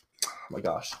my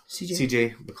gosh,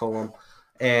 CJ McCollum.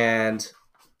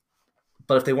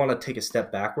 But if they want to take a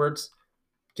step backwards,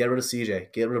 get rid of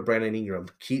CJ, get rid of Brandon Ingram,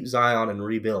 keep Zion and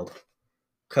rebuild.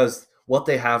 Because what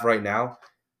they have right now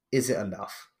isn't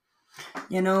enough.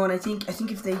 And I think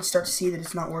if they start to see that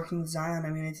it's not working with Zion, I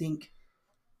mean, I think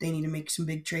they need to make some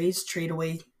big trades, trade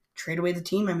away the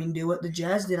team. I mean, do what the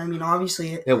Jazz did. I mean,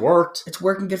 obviously it worked. It's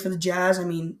working good for the Jazz. I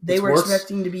mean, they were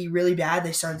expecting to be really bad.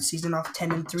 They started the season off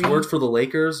 10-3. It worked for the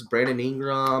Lakers, Brandon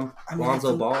Ingram,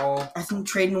 Lonzo Ball. I think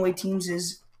trading away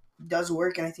teams does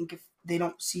work, and I think if they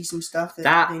don't see some stuff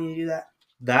that they need to do that.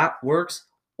 That works,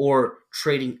 or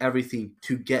trading everything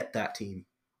to get that team.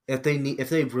 If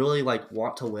they really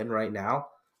want to win right now,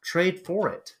 trade for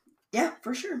it. Yeah,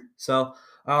 for sure. So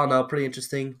I don't know, pretty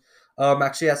interesting.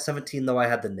 Actually at 17 though, I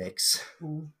had the Knicks.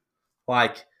 Ooh.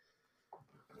 I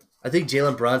think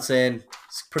Jalen Brunson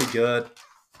is pretty good.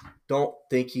 Don't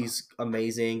think he's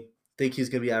amazing. Think he's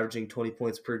gonna be averaging 20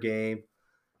 points per game,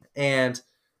 and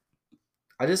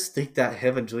I just think that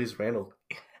him and Julius Randle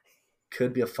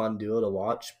could be a fun duo to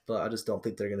watch, but I just don't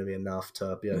think they're going to be enough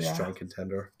to be a strong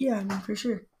contender. Yeah, I mean, for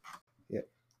sure. Yeah.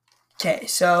 Okay,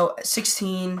 so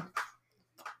 16,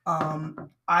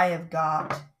 I have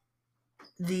got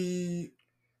the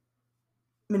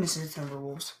Minnesota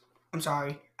Timberwolves. I'm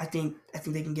sorry. I think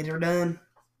they can get it done.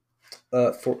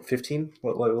 15?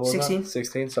 What was 16? That?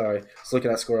 16, sorry. I was looking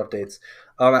at score updates.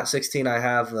 At 16, I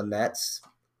have the Nets.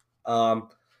 I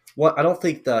don't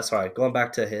think going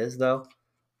back to his, though,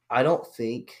 I don't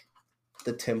think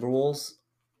the Timberwolves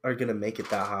are going to make it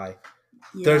that high.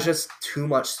 Yeah. There's just too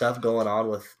much stuff going on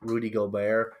with Rudy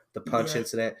Gobert, the punch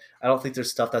incident. I don't think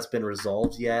there's stuff that's been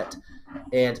resolved yet.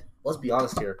 And let's be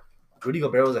honest here. Rudy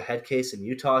Gobert was a head case in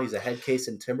Utah. He's a head case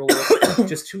in Timberwolves.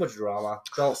 Just too much drama.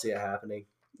 Don't see it happening.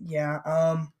 Yeah.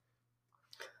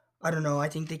 I don't know. I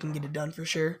think they can get it done for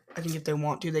sure. I think if they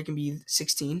want to, they can be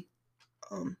 16.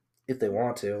 If they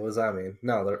want to, what does that mean?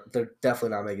 No, they're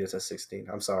definitely not making it to 16.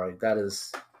 I'm sorry. That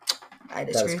is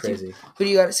crazy. Who do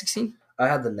you got at 16? I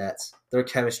had the Nets. Their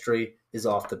chemistry is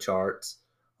off the charts.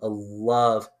 I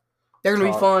love. They're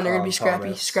gonna be fun. They're gonna be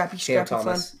scrappy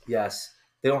fun. Yes,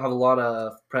 they don't have a lot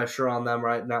of pressure on them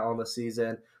right now on the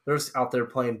season. They're just out there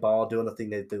playing ball, doing the thing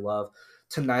that they love.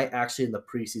 Tonight, actually, in the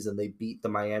preseason, they beat the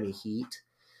Miami Heat,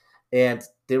 and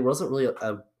there wasn't really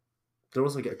there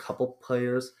was like a couple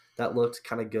players that looked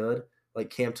kind of good. Like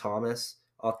Cam Thomas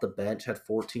off the bench had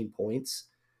 14 points,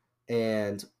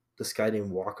 and this guy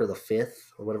named Walker the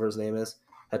Fifth or whatever his name is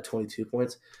had 22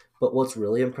 points. But what's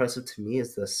really impressive to me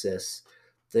is the assists.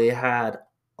 They had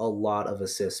a lot of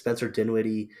assists. Spencer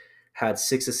Dinwiddie had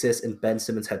 6 assists, and Ben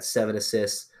Simmons had 7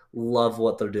 assists. Love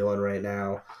what they're doing right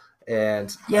now,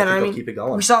 and I think they'll keep it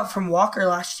going. We saw it from Walker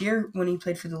last year when he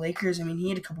played for the Lakers. I mean, he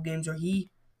had a couple games where he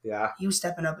was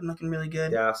stepping up and looking really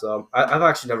good. Yeah, so I've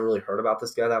actually never really heard about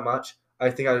this guy that much. I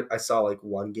think I saw like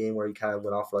one game where he kind of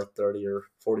went off for like 30 or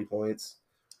 40 points,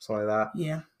 something like that.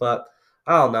 Yeah. But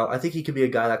I don't know. I think he could be a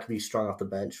guy that could be strong off the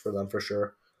bench for them for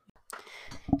sure.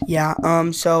 Yeah.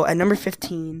 So at number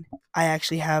 15, I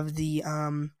actually have the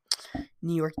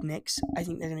New York Knicks. I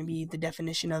think they're going to be the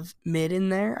definition of mid in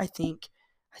there. I think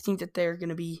that they're going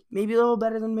to be maybe a little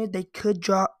better than mid. They could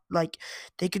drop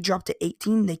to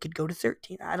 18. They could go to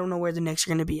 13. I don't know where the Knicks are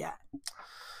going to be at.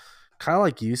 Kind of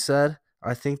like you said,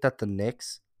 I think that the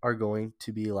Knicks are going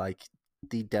to be like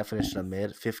the definition of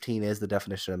mid. 15 is the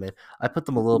definition of mid. I put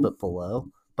them a little bit below,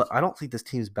 but I don't think this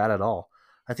team's bad at all.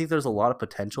 I think there's a lot of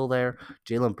potential there.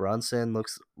 Jalen Brunson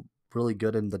looks really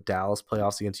good in the Dallas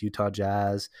playoffs against Utah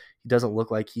Jazz. He doesn't look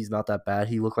like he's not that bad.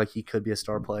 He looked like he could be a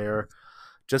star player.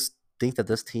 Just think that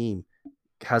this team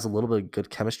has a little bit of good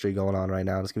chemistry going on right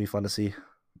now. It's going to be fun to see.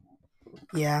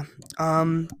 Yeah.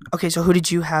 Okay, so who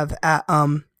did you have at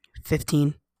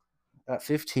 15? At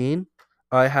 15,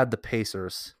 I had the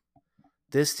Pacers.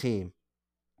 This team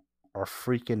are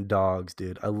freaking dogs,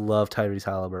 dude. I love Tyrese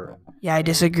Halliburton. Yeah, I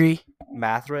disagree.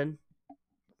 Mathurin,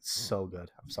 so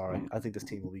good. I'm sorry. I think this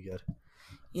team will be good.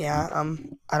 Yeah,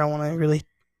 I don't want to really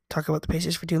talk about the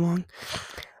Pacers for too long.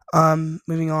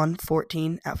 Moving on,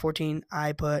 14. At 14,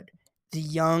 I put the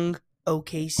young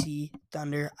OKC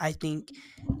Thunder. I think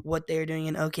what they're doing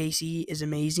in OKC is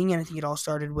amazing, and I think it all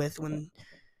started with when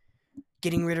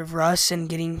getting rid of Russ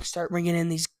and start bringing in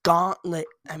these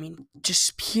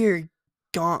just pure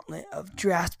gauntlet of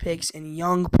draft picks and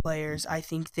young players. I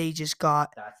think they just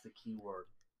got... That's the key word.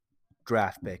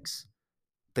 Draft picks.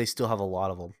 They still have a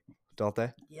lot of them, don't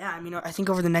they? Yeah, I think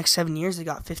over the next 7 years, they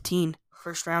got 15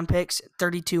 first-round picks,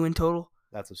 32 in total.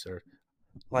 That's absurd.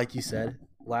 Like you said,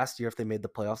 last year if they made the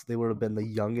playoffs, they would have been the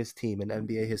youngest team in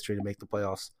NBA history to make the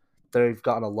playoffs. They've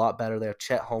gotten a lot better. They have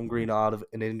Chet Holmgren out of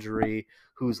an injury,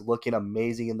 who's looking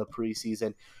amazing in the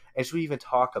preseason. And should we even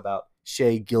talk about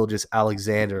Shai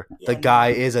Gilgeous-Alexander? Yeah, the guy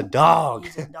is a dog.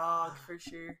 He's a dog for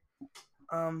sure.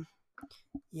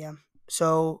 Yeah.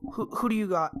 So who do you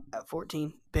got at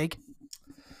 14? Big?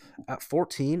 At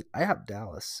 14, I have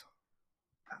Dallas.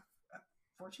 At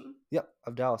 14? Yep, I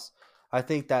have Dallas. I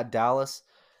think that Dallas,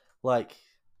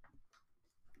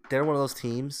 they're one of those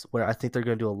teams where I think they're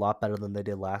going to do a lot better than they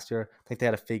did last year. I think they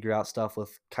had to figure out stuff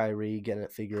with Kyrie, getting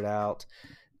it figured out.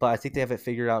 But I think they have it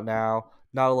figured out now.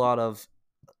 Not a lot of,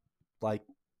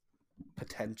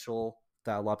 potential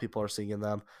that a lot of people are seeing in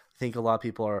them. I think a lot of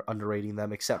people are underrating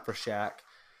them, except for Shaq.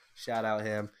 Shout out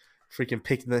him. Freaking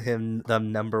picking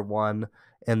them number 1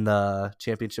 in the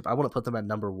championship. I wouldn't put them at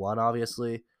number 1,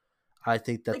 obviously. I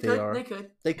think that they are. They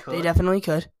could. They could. They definitely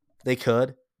could. They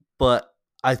could. But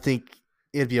I think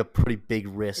it'd be a pretty big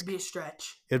risk. It'd be a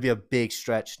stretch. It'd be a big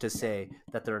stretch to say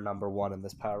that they're number 1 in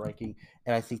this power ranking.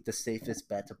 And I think the safest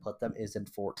bet to put them is in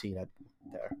 14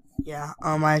 there. Yeah.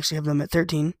 I actually have them at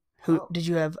 13. Did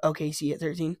you have OKC at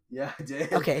 13? Yeah, I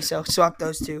did. Okay, so swap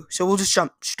those two. So we'll just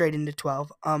jump straight into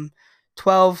 12.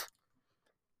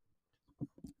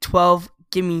 12,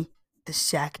 give me the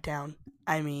sack down.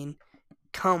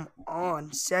 Come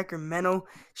on. Sacramento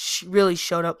really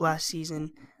showed up last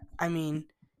season.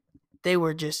 They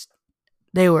were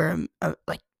I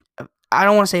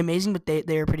don't want to say amazing, but they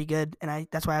were pretty good, and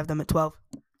that's why I have them at 12.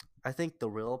 I think the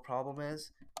real problem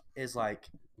is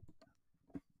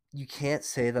you can't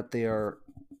say that they are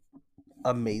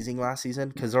amazing last season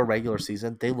because their regular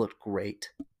season they looked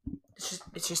great.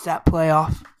 It's just that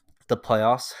playoff. The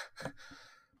playoffs,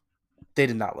 they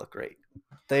did not look great.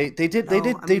 They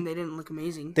didn't look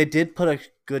amazing. They did put a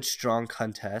good strong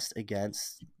contest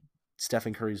against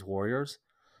Stephen Curry's Warriors,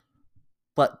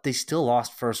 but they still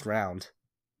lost first round,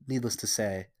 needless to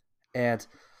say, and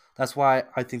that's why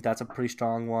I think that's a pretty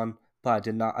strong one. But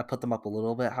I put them up a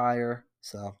little bit higher.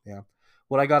 So yeah.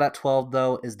 What I got at 12,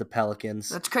 though, is the Pelicans.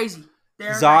 That's crazy.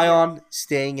 Zion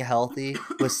staying healthy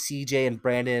with CJ and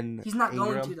Brandon He's not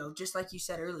Ingram. going to, though, just like you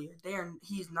said earlier.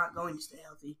 He's not going to stay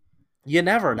healthy. You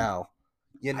never know.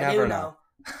 You never know.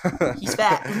 He's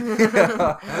fat.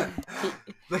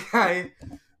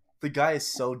 The guy is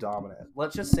so dominant.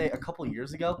 Let's just say a couple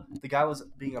years ago, the guy was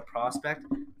being a prospect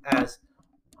as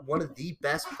one of the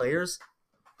best players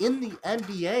in the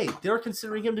NBA. They're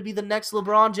considering him to be the next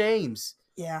LeBron James.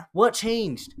 Yeah. What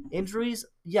changed? Injuries?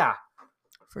 Yeah.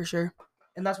 For sure.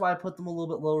 And that's why I put them a little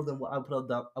bit lower than what I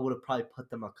would have probably put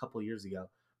them a couple years ago.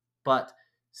 But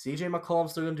CJ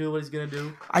McCollum's still going to do what he's going to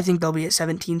do. I think they'll be at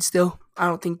 17 still. I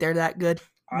don't think they're that good.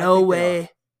 No way.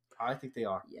 I think they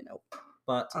are. Yeah, no.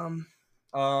 But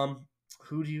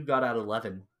who do you got at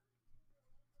 11?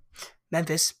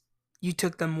 Memphis. You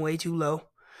took them way too low.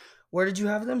 Where did you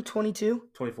have them? 22?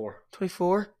 24.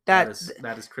 24? That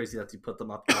is crazy that you put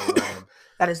them up to 11.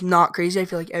 That is not crazy. I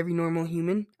feel like every normal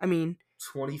human.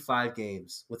 25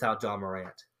 games without John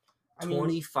Morant.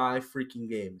 25 freaking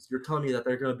games. You're telling me that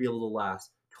they're going to be able to last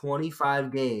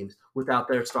 25 games without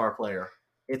their star player.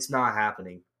 It's not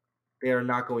happening. They are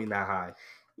not going that high.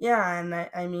 Yeah,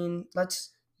 and let's...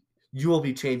 You will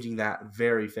be changing that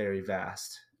very, very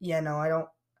fast. Yeah, no,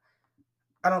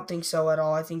 I don't think so at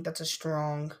all. I think that's a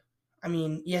strong...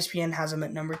 ESPN has them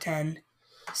at number 10.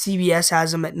 CBS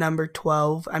has them at number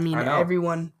 12. I know.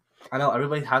 Everyone... I know.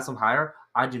 Everybody has them higher.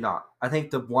 I do not. I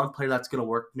think the one player that's going to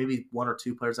work, maybe one or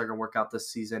two players that are going to work out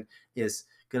this season is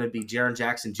going to be Jaren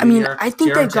Jackson Jr. I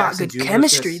think they've got good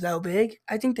chemistry, though, Big.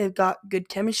 I think they've got good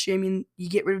chemistry. You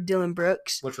get rid of Dylan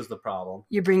Brooks. Which was the problem.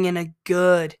 You bring in a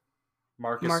good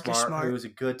Marcus Smart, who is a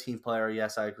good team player.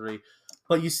 Yes, I agree.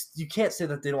 But you can't say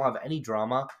that they don't have any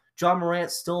drama. John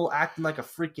Morant's still acting like a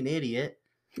freaking idiot.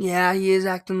 Yeah, he is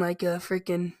acting like a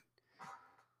freaking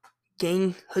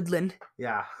gang hoodlum.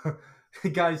 Yeah.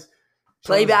 Guys,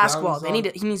 play basketball. He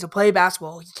needs to play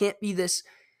basketball. He can't be this.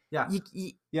 Yeah. And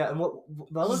the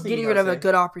other he's thing getting rid of a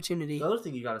good opportunity. The other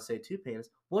thing you got to say too, Payne, is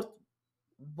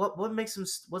what makes him?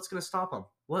 What's going to stop him?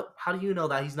 How do you know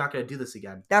that he's not going to do this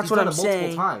again? That's what I'm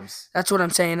saying. Multiple times. That's what I'm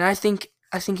saying. And I think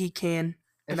he can.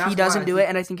 And if he doesn't do it,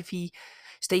 and I think if he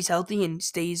stays healthy and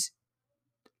stays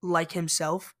like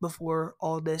himself before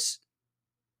all this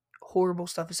horrible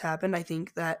stuff has happened, I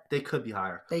think that they could be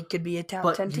higher. They could be a top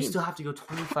 10 team. But you still have to go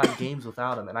 25 games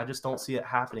without him, and I just don't see it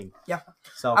happening. Yeah.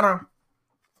 So I don't know.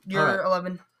 You're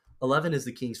 11. 11 is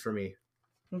the Kings for me.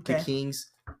 Okay. The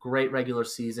Kings, great regular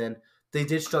season. They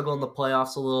did struggle in the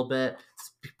playoffs a little bit.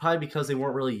 It's probably because they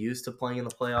weren't really used to playing in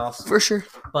the playoffs. For sure.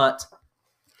 But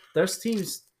their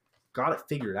teams got it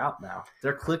figured out now.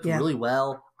 They're clicking really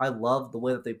well. I love the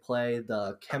way that they play.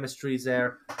 The chemistry's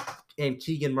there. And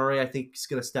Keegan Murray, I think, is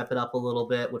going to step it up a little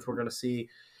bit, which we're going to see.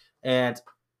 And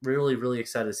really, really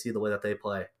excited to see the way that they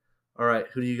play. All right,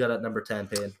 who do you got at number 10,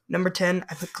 Payne? Number 10,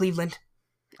 I put Cleveland.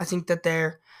 I think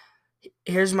that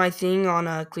here's my thing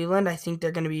on Cleveland. I think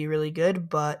they're going to be really good,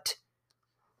 but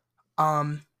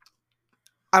I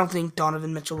don't think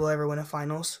Donovan Mitchell will ever win a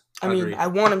finals. I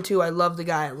want him to. I love the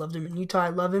guy. I loved him in Utah. I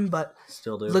love him, but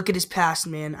still do. Look at his past,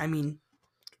 man.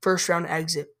 First round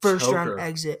exit.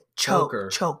 Choke.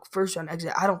 First round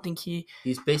exit. I don't think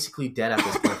he's basically dead at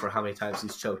this point for how many times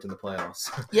he's choked in the playoffs.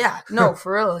 Yeah, no,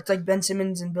 for real. It's like Ben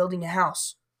Simmons and building a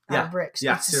house out of bricks.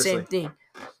 Yeah, it's the same thing.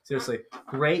 Seriously.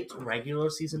 Great regular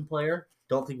season player.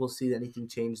 Don't think we'll see anything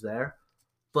change there.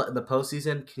 But in the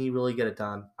postseason, can he really get it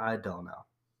done? I don't know.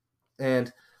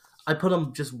 And I put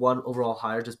him just one overall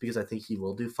higher just because I think he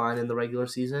will do fine in the regular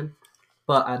season.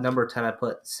 But at number 10, I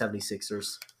put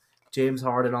 76ers. James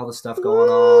Harden, all the stuff going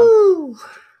on.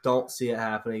 Don't see it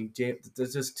happening.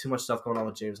 There's just too much stuff going on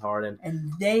with James Harden.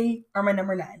 And they are my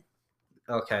number 9.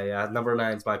 Okay, yeah. Number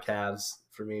 9 is my Cavs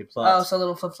for me. But so a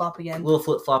little flip-flop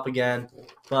again.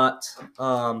 But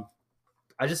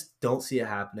I just don't see it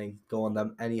happening, going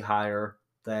them any higher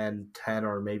than 10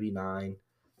 or maybe 9.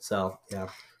 So, yeah.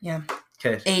 Yeah.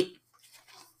 Okay. 8.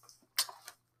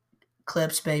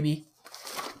 Clips, baby.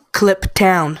 Clip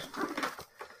Town.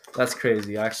 That's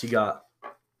crazy. I actually got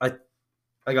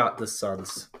I got the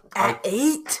Suns. At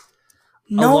 8?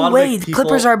 No way. The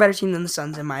Clippers are a better team than the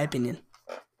Suns, in my opinion.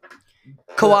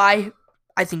 Kawhi,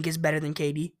 I think, is better than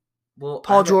KD. Well,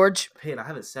 Paul George. Payne, I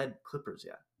haven't said Clippers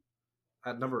yet.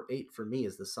 At number 8 for me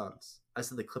is the Suns. I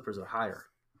said the Clippers are higher.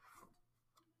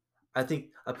 I think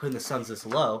I put the Suns this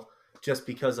low just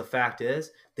because the fact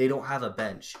is they don't have a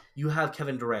bench. You have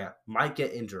Kevin Durant, might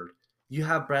get injured. You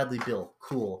have Bradley Beal,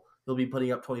 cool. He'll be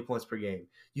putting up 20 points per game.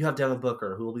 You have Devin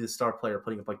Booker, who will be the star player,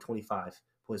 putting up like 25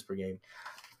 points per game.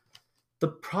 The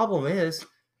problem is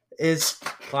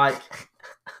like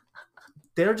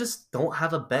they just don't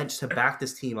have a bench to back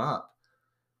this team up.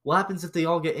 What happens if they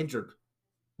all get injured?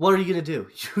 What are you going to do?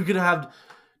 You're going to have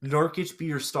Nurkic be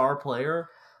your star player?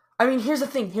 Here's the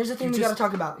thing. We got to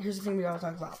talk about.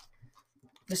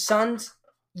 The Suns,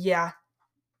 yeah,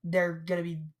 they're going to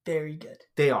be very good.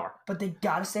 They are. But they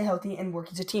got to stay healthy and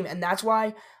work as a team. And that's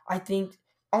why I think,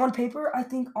 on paper,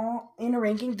 in a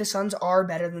ranking, the Suns are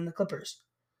better than the Clippers.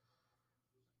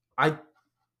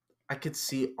 I could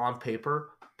see on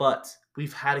paper, but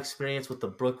we've had experience with the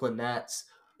Brooklyn Nets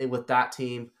and with that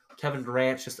team. Kevin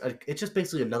Durant's it's just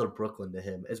basically another Brooklyn to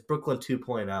him. It's Brooklyn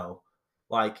 2.0.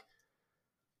 Like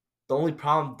the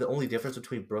only difference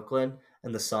between Brooklyn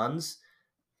and the Suns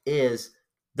is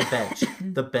the bench.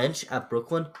 The bench at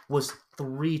Brooklyn was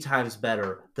 3 times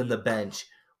better than the bench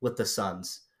with the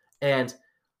Suns. And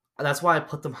that's why I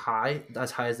put them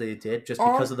as high as they did, just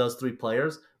because of those 3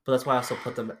 players. But that's why I also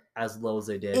put them as low as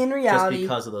they did, just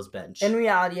because of those bench. In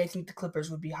reality, I think the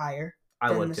Clippers would be higher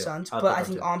than the Suns. But I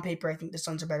think on paper, I think the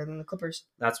Suns are better than the Clippers.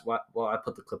 That's why. Well, I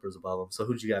put the Clippers above them. So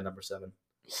who did you got at number 7?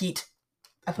 Heat.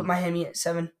 I put Miami at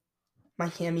 7.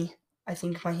 Miami. I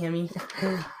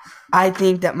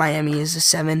think that Miami is a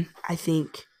 7. I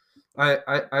think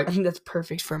that's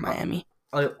perfect for Miami.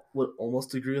 I would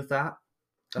almost agree with that.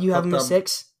 You have them at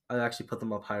 6? I actually put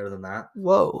them up higher than that.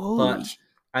 Whoa, holy. But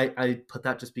I put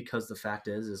that just because the fact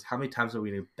is how many times are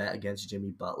we going to bet against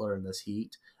Jimmy Butler in this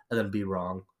Heat and then be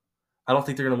wrong? I don't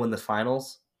think they're going to win the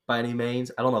finals by any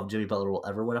means. I don't know if Jimmy Butler will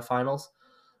ever win a finals.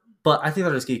 But I think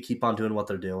they're just going to keep on doing what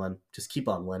they're doing. Just keep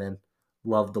on winning.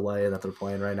 Love the way that they're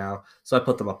playing right now. So I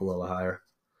put them up a little higher.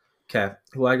 Okay.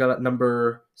 Who I got at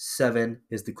number 7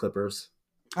 is the Clippers.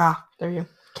 There you go.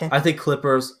 Okay. I think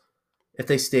Clippers, if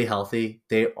they stay healthy,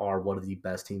 they are one of the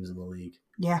best teams in the league.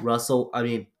 Yeah.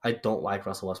 I don't like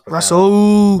Russell Westbrook.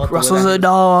 Russell's a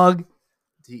dog.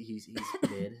 He's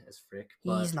mid as frick.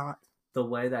 But he's not. The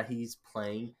way that he's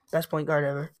playing. Best point guard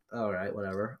ever. All right,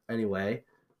 whatever. Anyway,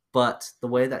 but the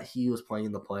way that he was playing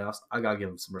in the playoffs, I got to give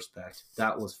him some respect.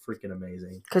 That was freaking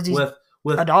amazing. Because he's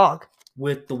a dog.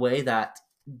 With the way that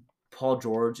Paul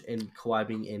George and Kawhi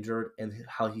being injured and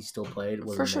how he still played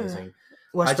was amazing. Sure.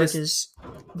 Westbrook is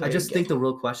I just think the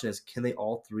real question is, can they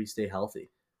all 3 stay healthy?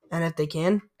 And if they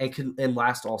can? And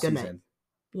last all good season. Night.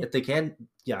 Yeah. If they can,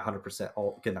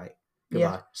 100%. Good night. Goodbye.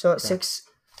 Yeah. So at 6,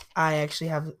 I actually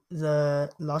have the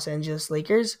Los Angeles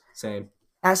Lakers. Same.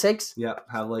 At 6? Yeah,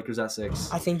 have Lakers at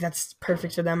 6. I think that's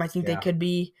perfect for them. I think they could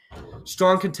be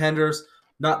strong contenders.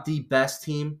 Not the best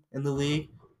team in the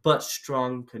league, but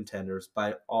strong contenders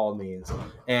by all means.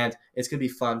 And it's going to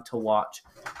be fun to watch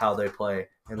how they play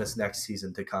in this next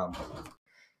season to come.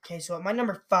 Okay, so at my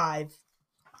number 5,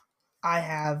 I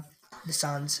have the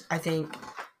Suns. I think the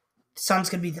Suns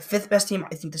could be the 5th best team.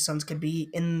 I think the Suns could be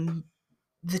in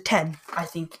the 10. I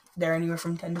think they're anywhere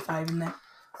from 10 to 5 in there.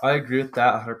 I agree with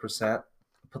that 100%.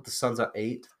 Put the Suns at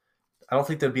 8. I don't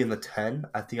think they'd be in the 10.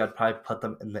 I think I'd probably put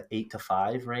them in the 8 to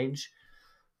 5 range.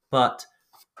 But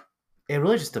it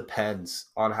really just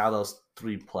depends on how those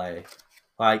 3 play.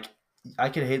 Like, I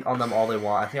can hate on them all they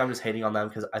want. I think I'm just hating on them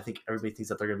because I think everybody thinks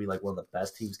that they're going to be like one of the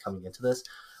best teams coming into this.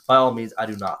 By all means, I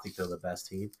do not think they're the best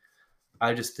team.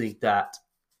 I just think that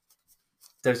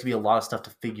there's going to be a lot of stuff to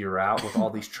figure out with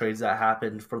all these trades that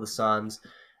happened for the Suns.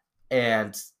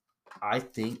 And I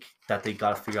think that they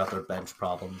got to figure out their bench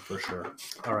problem for sure.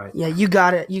 All right. Yeah, you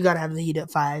got to have the Heat at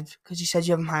 5 because you said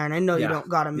you have them higher, and I know you don't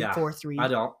got them 4, 3, I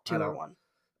don't. 2, or 1.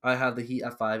 I have the Heat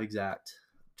at 5 exact.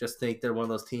 Just think they're one of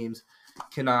those teams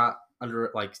cannot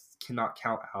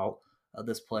count out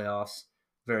this playoffs.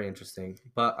 Very interesting.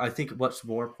 But I think what's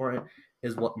more important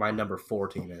is what my number 4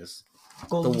 team is.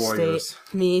 Golden the Warriors.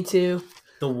 State. Me too.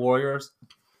 The Warriors,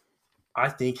 I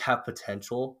think, have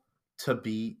potential to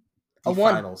be the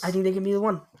 1. finals. I think they can be the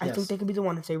 1. Yes. I think they could be the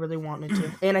 1 if they really wanted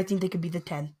to. And I think they could be the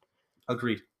 10.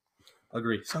 Agreed.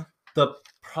 So the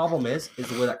problem is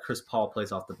the way that Chris Paul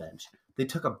plays off the bench. They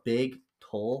took a big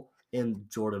toll in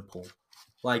Jordan Poole.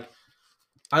 Like,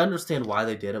 I understand why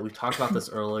they did it. We talked about this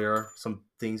earlier, some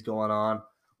things going on.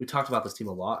 We talked about this team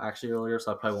a lot, actually, earlier,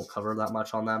 so I probably won't cover that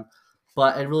much on them.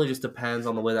 But it really just depends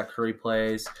on the way that Curry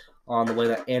plays, on the way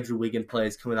that Andrew Wiggins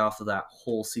plays coming off of that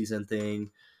whole season thing.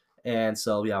 And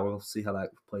so, yeah, we'll see how that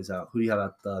plays out. Who do you have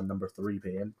at the number 3,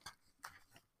 Payne?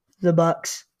 The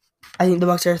Bucks. I think the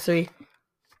Bucks are 3.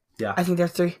 Yeah. I think they're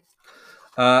 3.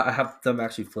 I have them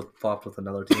actually flip-flopped with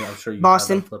another team. I'm sure you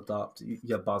Boston. have them flip-flopped.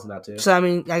 You have Boston at 2. So, I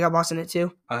mean, I got Boston at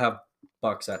 2. I have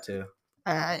Bucks at 2.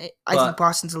 I think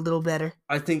Boston's a little better.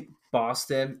 I think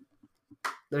Boston,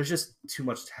 there's just too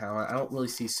much talent. I don't really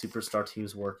see superstar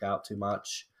teams work out too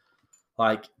much.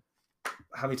 Like,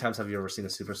 how many times have you ever seen a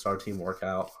superstar team work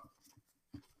out?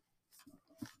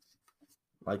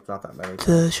 Like, not that many.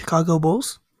 The Chicago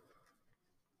Bulls?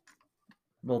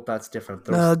 Well, that's different.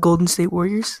 The Golden State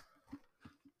Warriors?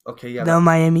 Okay, yeah. The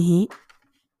Miami Heat?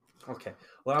 Okay.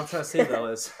 What I'm trying to say, though,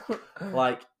 is,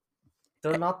 like,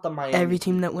 they're not the Miami. Every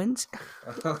team that wins?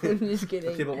 I'm just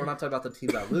kidding. Okay, but we're not talking about the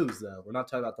teams that lose, though. We're not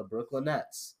talking about the Brooklyn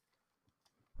Nets.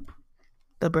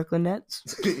 The Brooklyn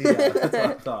Nets? Yeah, that's what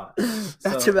I thought.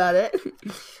 That's about it.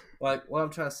 Like what I'm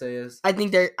trying to say is, I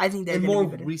think they're in gonna more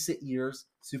be better. recent years,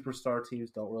 superstar teams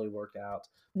don't really work out.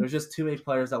 There's just too many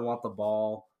players that want the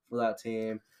ball for that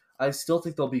team. I still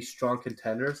think they'll be strong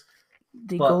contenders,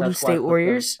 The but Golden that's why I State put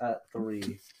Warriors. them at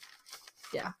 3.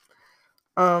 Yeah.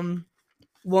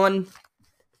 1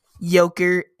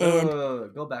 Joker and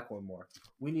Go back one more.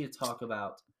 We need to talk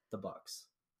about the Bucks.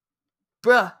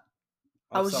 bruh.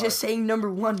 I'm I was sorry. just saying number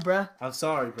 1, bruh. I'm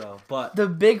sorry, bro, but The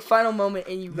big final moment,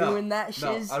 and you ruined that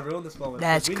shiz. No, I ruined this moment.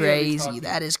 That's crazy.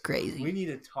 That is crazy. We need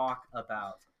to talk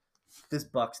about this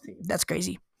Bucks team. That's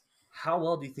crazy. How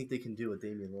well do you think they can do with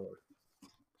Damian Lillard?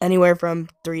 Anywhere from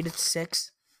 3 to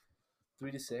 6.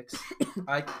 3 to 6.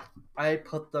 I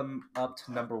put them up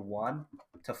to number 1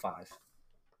 to 5.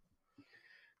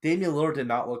 Damian Lillard did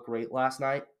not look great last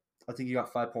night. I think he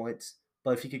got 5 points.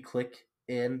 But if he could click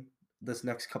in this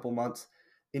next couple months,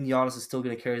 and Giannis is still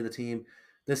going to carry the team.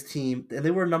 This team, and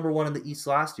they were number 1 in the East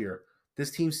last year.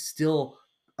 This team's still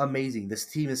amazing. This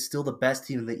team is still the best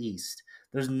team in the East.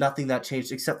 There's nothing that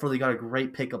changed except for they got a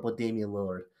great pickup with Damian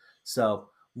Lillard. So,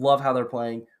 love how they're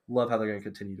playing. Love how they're going to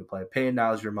continue to play. Payne,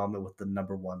 now is your moment with the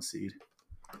number 1 seed.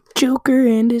 Joker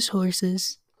and his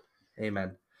horses.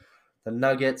 Amen. The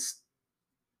Nuggets,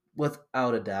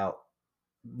 without a doubt,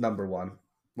 number 1.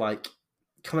 Like,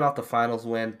 coming off the finals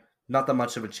win, not that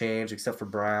much of a change except for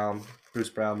Bruce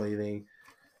Brown leaving.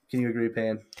 Can you agree,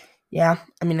 Payne? Yeah,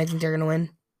 I mean, I think they're going to win.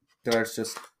 There's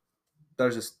just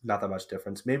not that much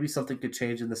difference. Maybe something could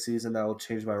change in the season that will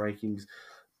change my rankings,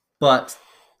 but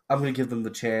I'm going to give them the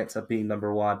chance of being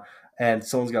number 1, and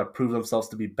someone's got to prove themselves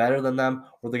to be better than them,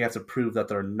 or they have to prove that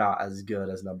they're not as good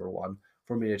as number 1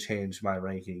 for me to change my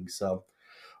rankings. So,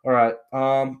 all right,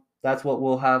 that's what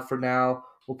we'll have for now.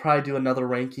 We'll probably do another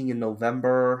ranking in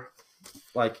November,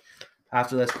 like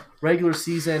after this. Regular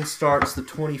season starts the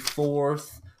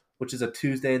 24th, which is a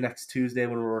Tuesday, next Tuesday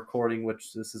when we're recording,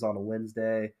 which this is on a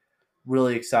Wednesday.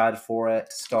 Really excited for it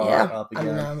to start up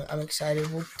again. I mean, I'm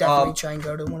excited. We'll definitely try and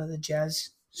go to one of the Jazz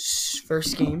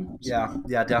first games. Yeah,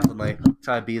 definitely.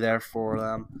 Try to be there for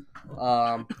them.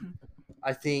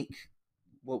 I think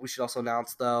what we should also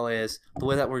announce, though, is the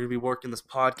way that we're going to be working this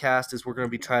podcast is we're going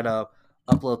to be trying to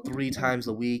upload 3 times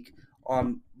a week.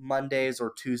 On Mondays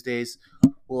or Tuesdays,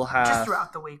 we'll have... Just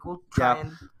throughout the week. We'll try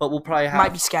and... But we'll probably have...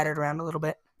 Might be scattered around a little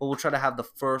bit. But we'll try to have the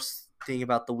first thing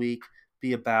about the week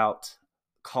be about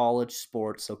college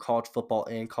sports, so college football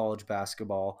and college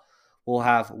basketball. We'll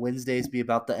have Wednesdays be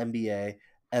about the NBA,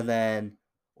 and then,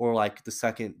 or like the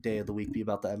second day of the week be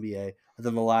about the NBA, and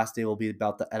then the last day will be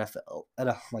about the NFL. And,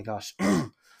 oh my gosh,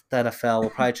 the NFL. We'll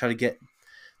probably try to get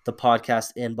the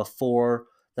podcast in before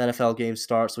the NFL game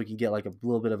starts so we can get like a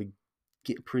little bit of a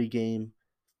pre-game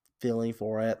feeling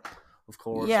for it, of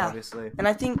course, obviously. And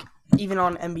I think even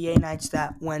on NBA nights,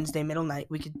 that Wednesday middle night,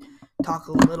 we could talk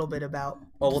a little bit about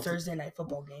the Thursday night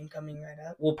football game coming right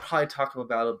up. We'll probably talk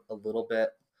about it a little bit.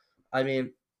 I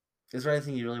mean, is there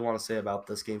anything you really want to say about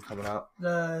this game coming up?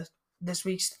 This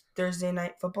week's Thursday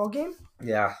night football game?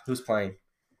 Yeah, who's playing?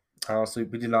 Honestly,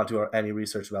 we did not do any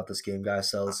research about this game, guys.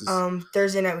 So this is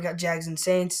Thursday night we got Jags and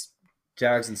Saints.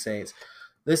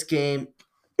 This game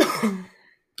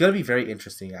gonna be very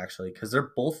interesting actually because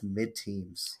they're both mid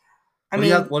teams. What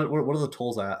are the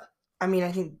totals at? I mean,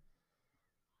 I think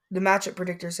the matchup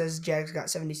predictor says Jags got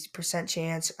 70%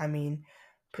 chance. I mean,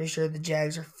 pretty sure the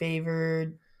Jags are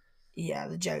favored. Yeah,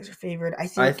 the Jags are favored. I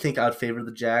think I'd favor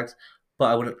the Jags, but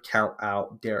I wouldn't count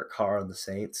out Derek Carr and the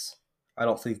Saints. I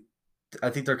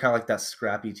think they're kind of like that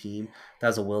scrappy team that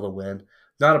has a will to win.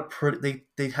 They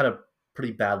had a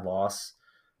pretty bad loss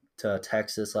to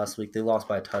Texas last week. They lost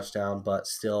by a touchdown, but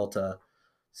still to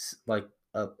like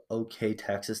a okay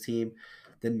Texas team.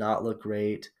 Did not look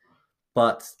great.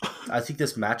 But I think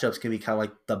this matchup's gonna be kind of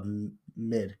like the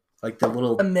mid, like the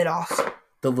mid-off.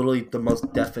 The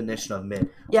most definition of mid.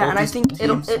 Yeah, and I think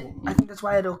I think that's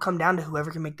why it'll come down to whoever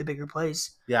can make the bigger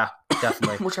plays. Yeah,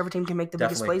 definitely. Whichever team can make the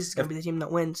biggest plays is gonna be the team that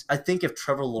wins. I think if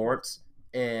Trevor Lawrence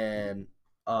and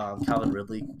Calvin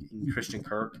Ridley and Christian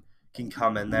Kirk can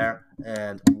come in there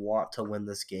and want to win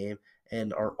this game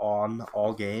and are on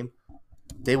all game,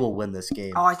 they will win this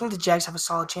game. Oh, I think the Jags have a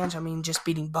solid chance. I mean, just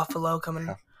beating Buffalo coming.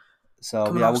 Yeah.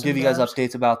 So yeah, we'll give you guys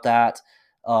updates about that.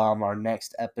 Our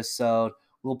next episode,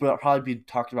 we'll probably be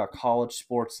talking about college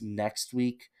sports next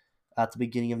week, at the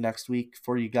beginning of next week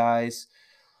for you guys.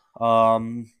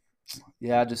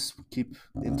 Yeah, just keep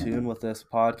in tune with this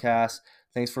podcast.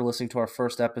 Thanks for listening to our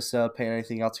first episode. Payne,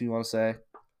 anything else you want to say?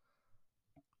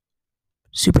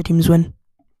 Super teams win.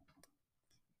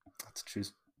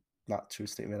 That's not a true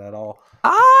statement at all.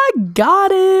 I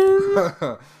got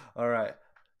him. All right.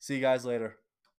 See you guys later.